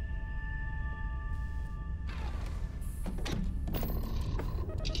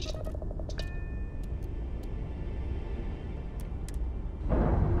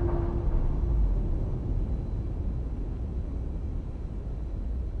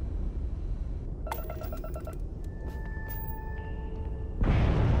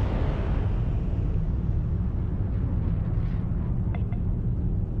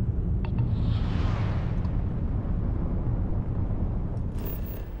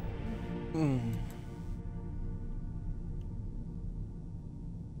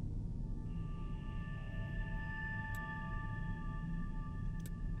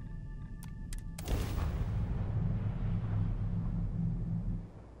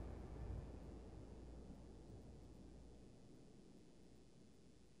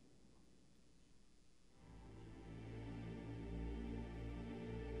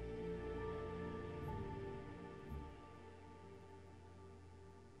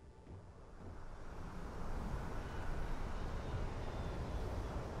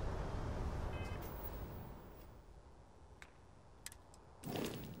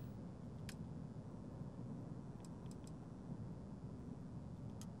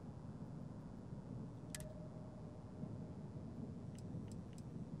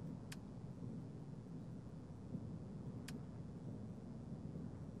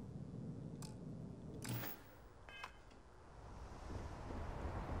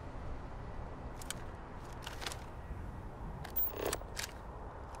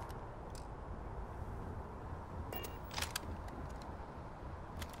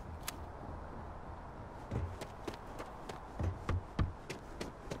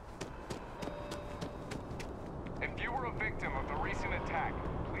 Victim of the recent attack,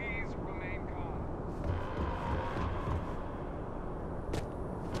 please remain calm.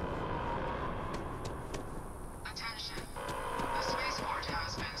 Attention. The spaceport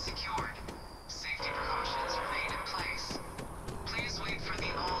has been secured. Safety precautions remain in place. Please wait for the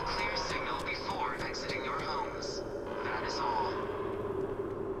all-clear signal before exiting your homes. That is all.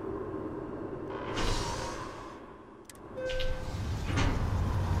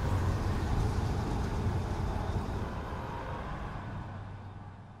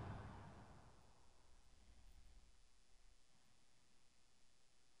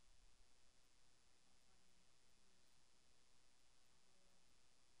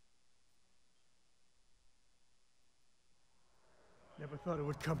 Never thought it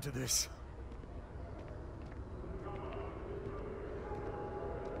would come to this.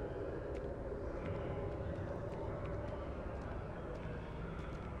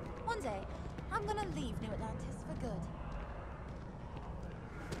 One day, I'm gonna leave New Atlantis for good.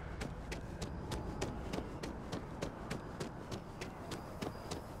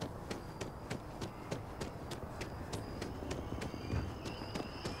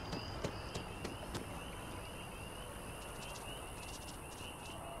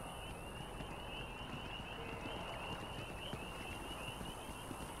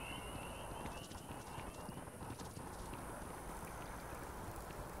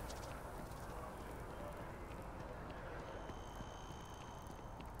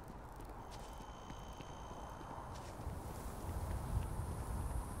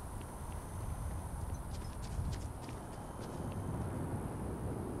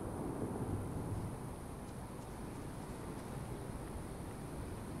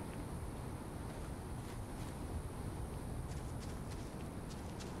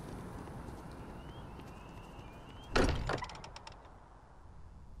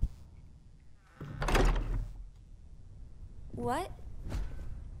 What?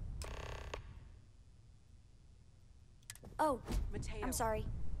 Oh, Mateo, I'm sorry.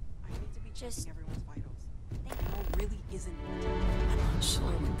 I need to be Just checking everyone's vitals. Thank Now really isn't I'm not sure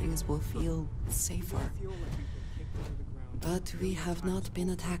when things will feel safer. But we have not been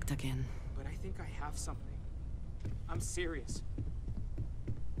attacked again. But I think I have something. I'm serious.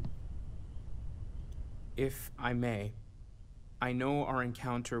 If I may, I know our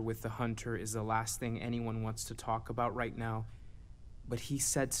encounter with the Hunter is the last thing anyone wants to talk about right now, but he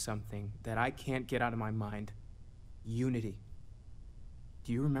said something that I can't get out of my mind. Unity.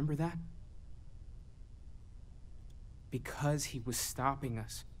 Do you remember that? Because he was stopping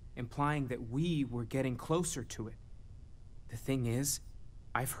us, implying that we were getting closer to it. The thing is,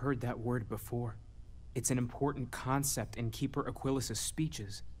 I've heard that word before. It's an important concept in Keeper Aquilas's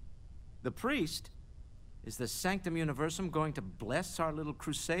speeches. The priest? Is the Sanctum Universum going to bless our little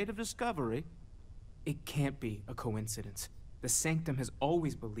crusade of discovery? It can't be a coincidence. The Sanctum has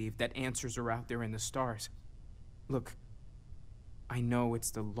always believed that answers are out there in the stars. Look, I know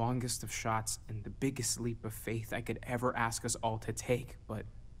it's the longest of shots and the biggest leap of faith I could ever ask us all to take, but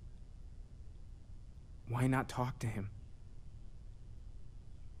why not talk to him?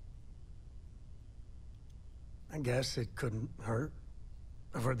 I guess it couldn't hurt.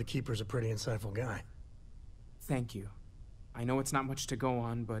 I've heard the Keeper's a pretty insightful guy. Thank you. I know it's not much to go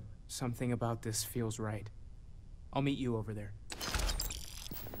on, but something about this feels right. I'll meet you over there.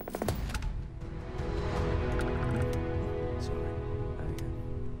 Sorry.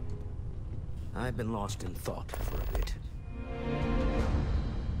 I've been lost in thought for a bit.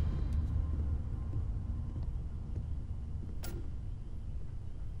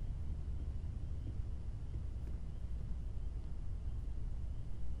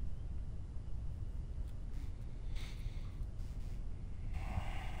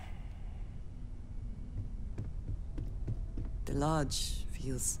 The lodge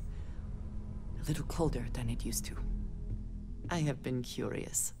feels a little colder than it used to. I have been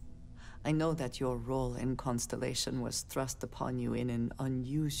curious. I know that your role in Constellation was thrust upon you in an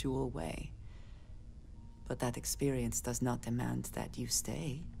unusual way. But that experience does not demand that you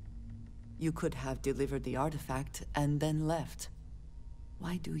stay. You could have delivered the artifact and then left.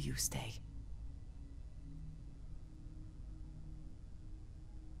 Why do you stay?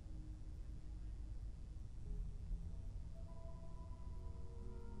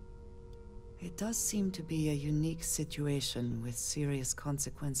 It does seem to be a unique situation with serious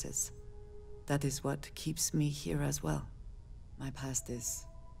consequences. That is what keeps me here as well. My past is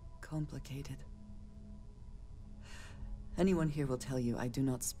complicated. Anyone here will tell you I do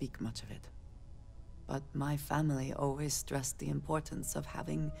not speak much of it. But my family always stressed the importance of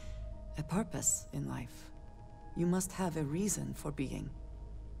having a purpose in life. You must have a reason for being.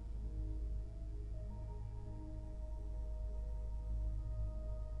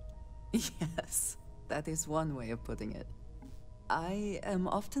 Yes, that is one way of putting it. I am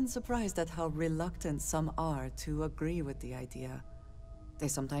often surprised at how reluctant some are to agree with the idea. They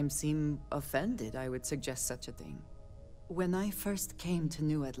sometimes seem offended I would suggest such a thing. When I first came to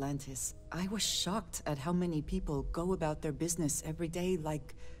New Atlantis, I was shocked at how many people go about their business every day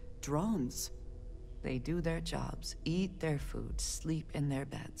like drones. They do their jobs, eat their food, sleep in their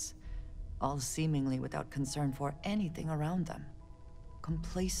beds, all seemingly without concern for anything around them.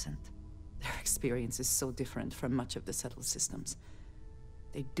 Complacent. Their experience is so different from much of the settled systems.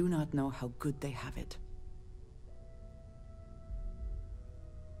 They do not know how good they have it.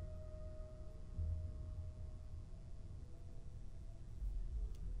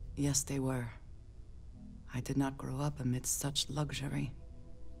 Yes, they were. I did not grow up amidst such luxury.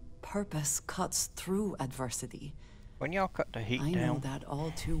 Purpose cuts through adversity. When y'all cut the heat I down... know that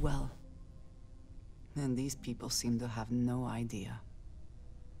all too well. And these people seem to have no idea.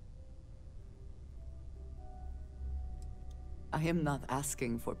 I am not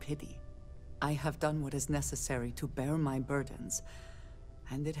asking for pity. I have done what is necessary to bear my burdens,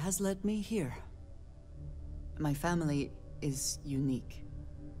 and it has led me here. My family is unique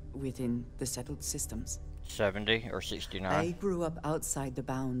within the settled systems. 70 or 69? I grew up outside the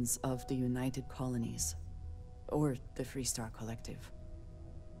bounds of the United Colonies, or the Freestar Collective.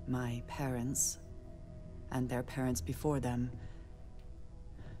 My parents, and their parents before them,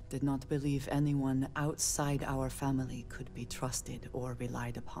 did not believe anyone outside our family could be trusted or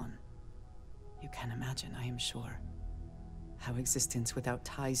relied upon. You can imagine, I am sure, how existence without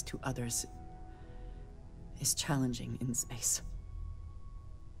ties to others is challenging in space.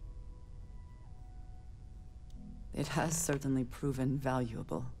 It has certainly proven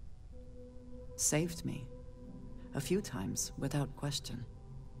valuable. Saved me. A few times, without question.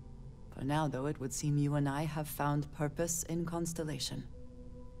 For now, though, it would seem you and I have found purpose in Constellation.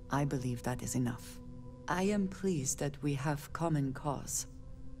 I believe that is enough. I am pleased that we have common cause,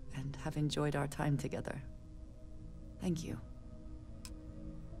 and have enjoyed our time together. Thank you.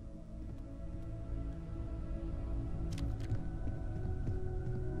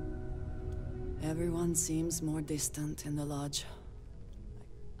 Everyone seems more distant in the lodge.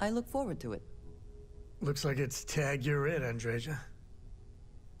 I look forward to it. Looks like it's tag you're it, Andreja.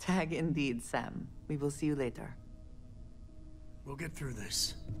 Tag indeed, Sam. We will see you later. We'll get through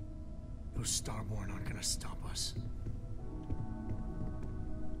this. Those Starborn aren't gonna stop us.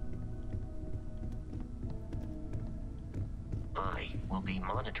 I will be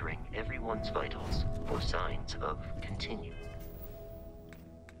monitoring everyone's vitals for signs of continue.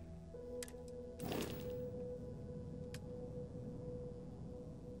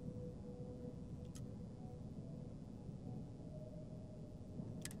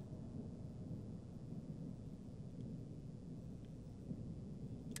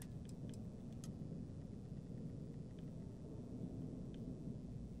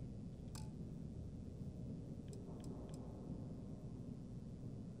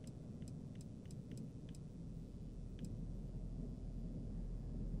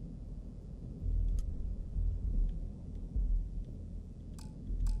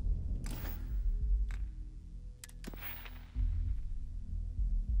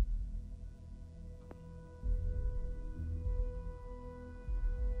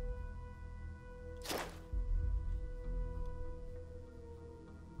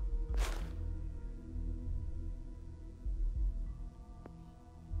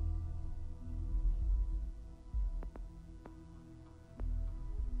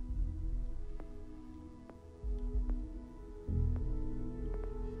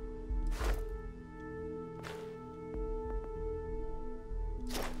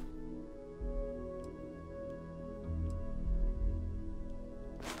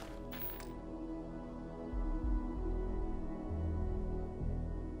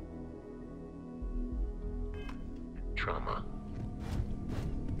 Trauma.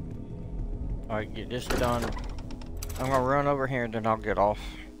 Alright, get this done. I'm gonna run over here and then I'll get off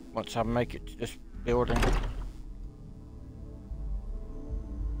once I make it to this building.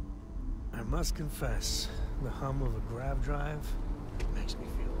 I must confess, the hum of a grav drive makes me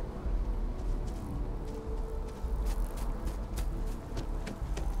feel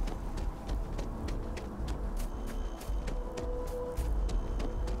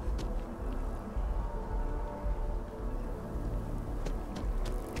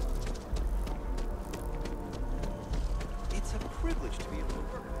It's a privilege to be able to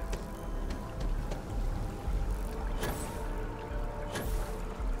work.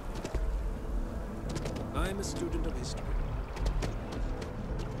 I'm a student of history.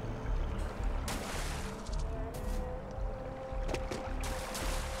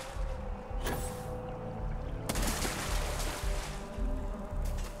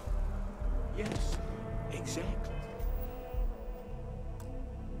 Yes, exactly.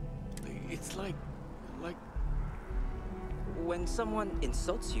 It's like When someone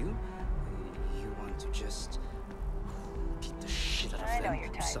insults you, you want to just beat the shit out of I know them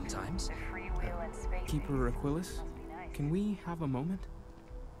your type. sometimes. The freewheel and space. Keeper Aquilus, can we have a moment?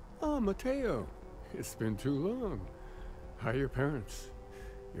 Oh, Mateo. It's been too long. How are your parents?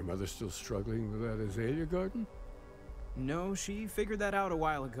 Your mother still struggling with that azalea garden? No, she figured that out a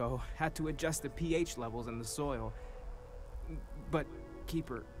while ago. Had to adjust the pH levels in the soil. But,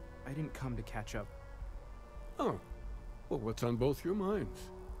 Keeper, I didn't come to catch up. Oh. Well, what's on both your minds?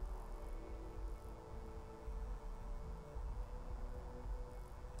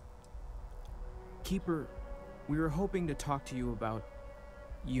 Keeper, we were hoping to talk to you about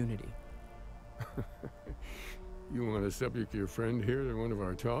unity. You want to subject your friend here to one of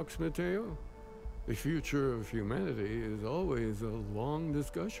our talks, Mateo? The future of humanity is always a long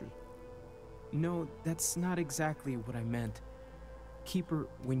discussion. No, that's not exactly what I meant. Keeper,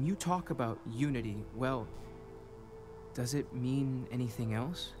 when you talk about unity, well, does it mean anything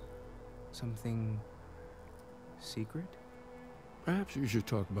else? Something secret? Perhaps you should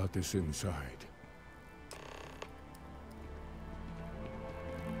talk about this inside.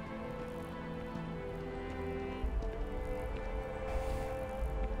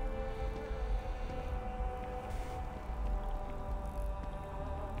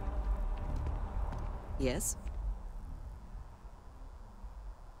 Yes?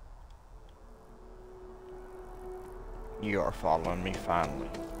 You are following me finally.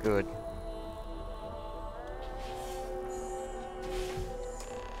 Good.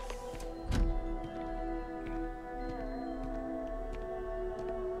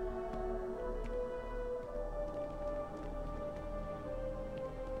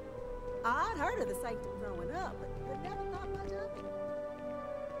 I'd heard of the sanctum growing up, but never thought much of it.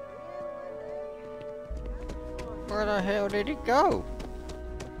 Where the hell did he go?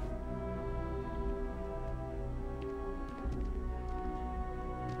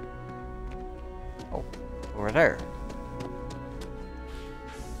 Oh, over there.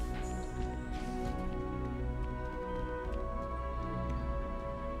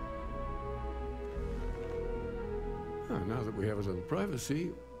 Now that we have a little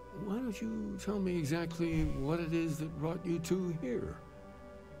privacy, why don't you tell me exactly what it is that brought you two here?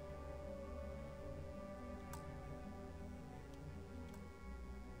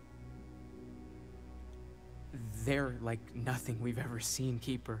 They're like nothing we've ever seen,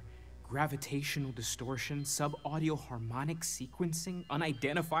 Keeper. Gravitational distortion, sub-audio harmonic sequencing,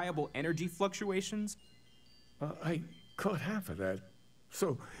 unidentifiable energy fluctuations. I caught half of that.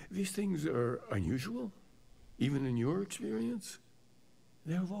 So, these things are unusual? Even in your experience?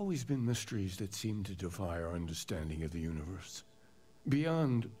 There have always been mysteries that seem to defy our understanding of the universe.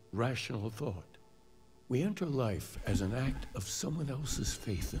 Beyond rational thought. We enter life as an act of someone else's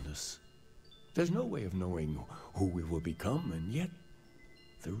faith in us. There's no way of knowing who we will become, and yet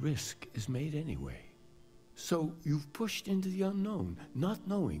the risk is made anyway. So you've pushed into the unknown, not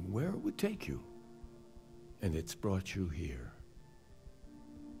knowing where it would take you. And it's brought you here.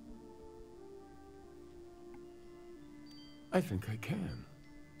 I think I can.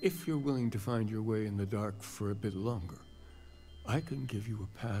 If you're willing to find your way in the dark for a bit longer, I can give you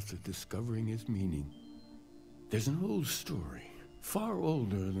a path of discovering its meaning. There's an old story, far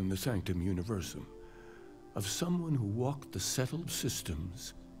older than the Sanctum Universum, of someone who walked the settled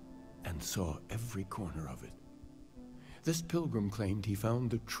systems and saw every corner of it. This pilgrim claimed he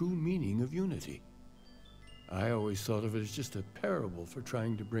found the true meaning of unity. I always thought of it as just a parable for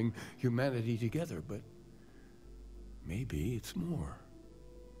trying to bring humanity together, but maybe it's more.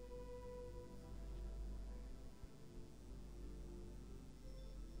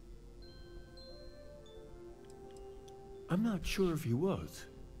 I'm not sure if he was,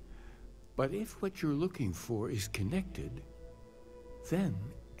 but if what you're looking for is connected, then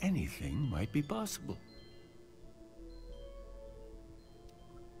anything might be possible.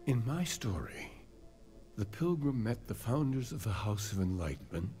 In my story, the pilgrim met the founders of the House of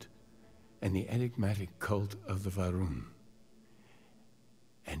Enlightenment and the enigmatic cult of the Varun,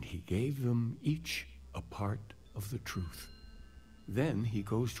 and he gave them each a part of the truth. Then he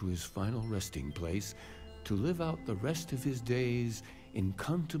goes to his final resting place to live out the rest of his days in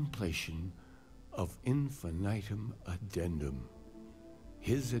contemplation of infinitum addendum,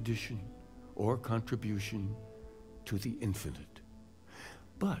 his addition or contribution to the infinite.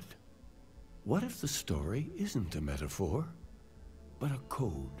 But what if the story isn't a metaphor, but a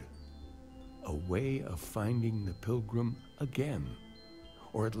code, a way of finding the pilgrim again,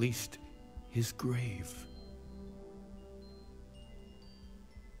 or at least his grave?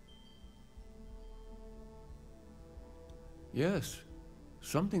 Yes,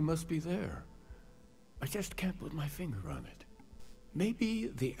 something must be there. I just can't put my finger on it. Maybe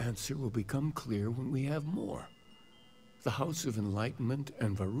the answer will become clear when we have more. The House of Enlightenment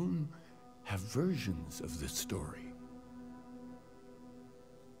and Varun have versions of this story.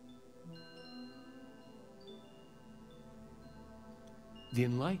 The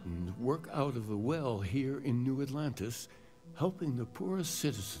Enlightened work out of the well here in New Atlantis, helping the poorest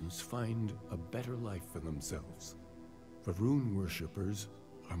citizens find a better life for themselves. Varun worshippers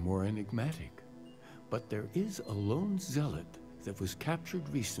are more enigmatic, but there is a lone zealot that was captured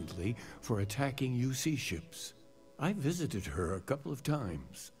recently for attacking UC ships. I visited her a couple of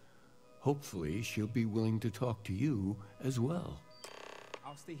times. Hopefully, she'll be willing to talk to you as well.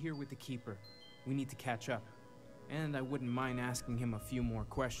 I'll stay here with the Keeper. We need to catch up. And I wouldn't mind asking him a few more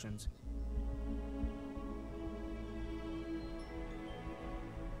questions.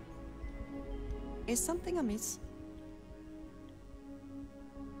 Is something amiss?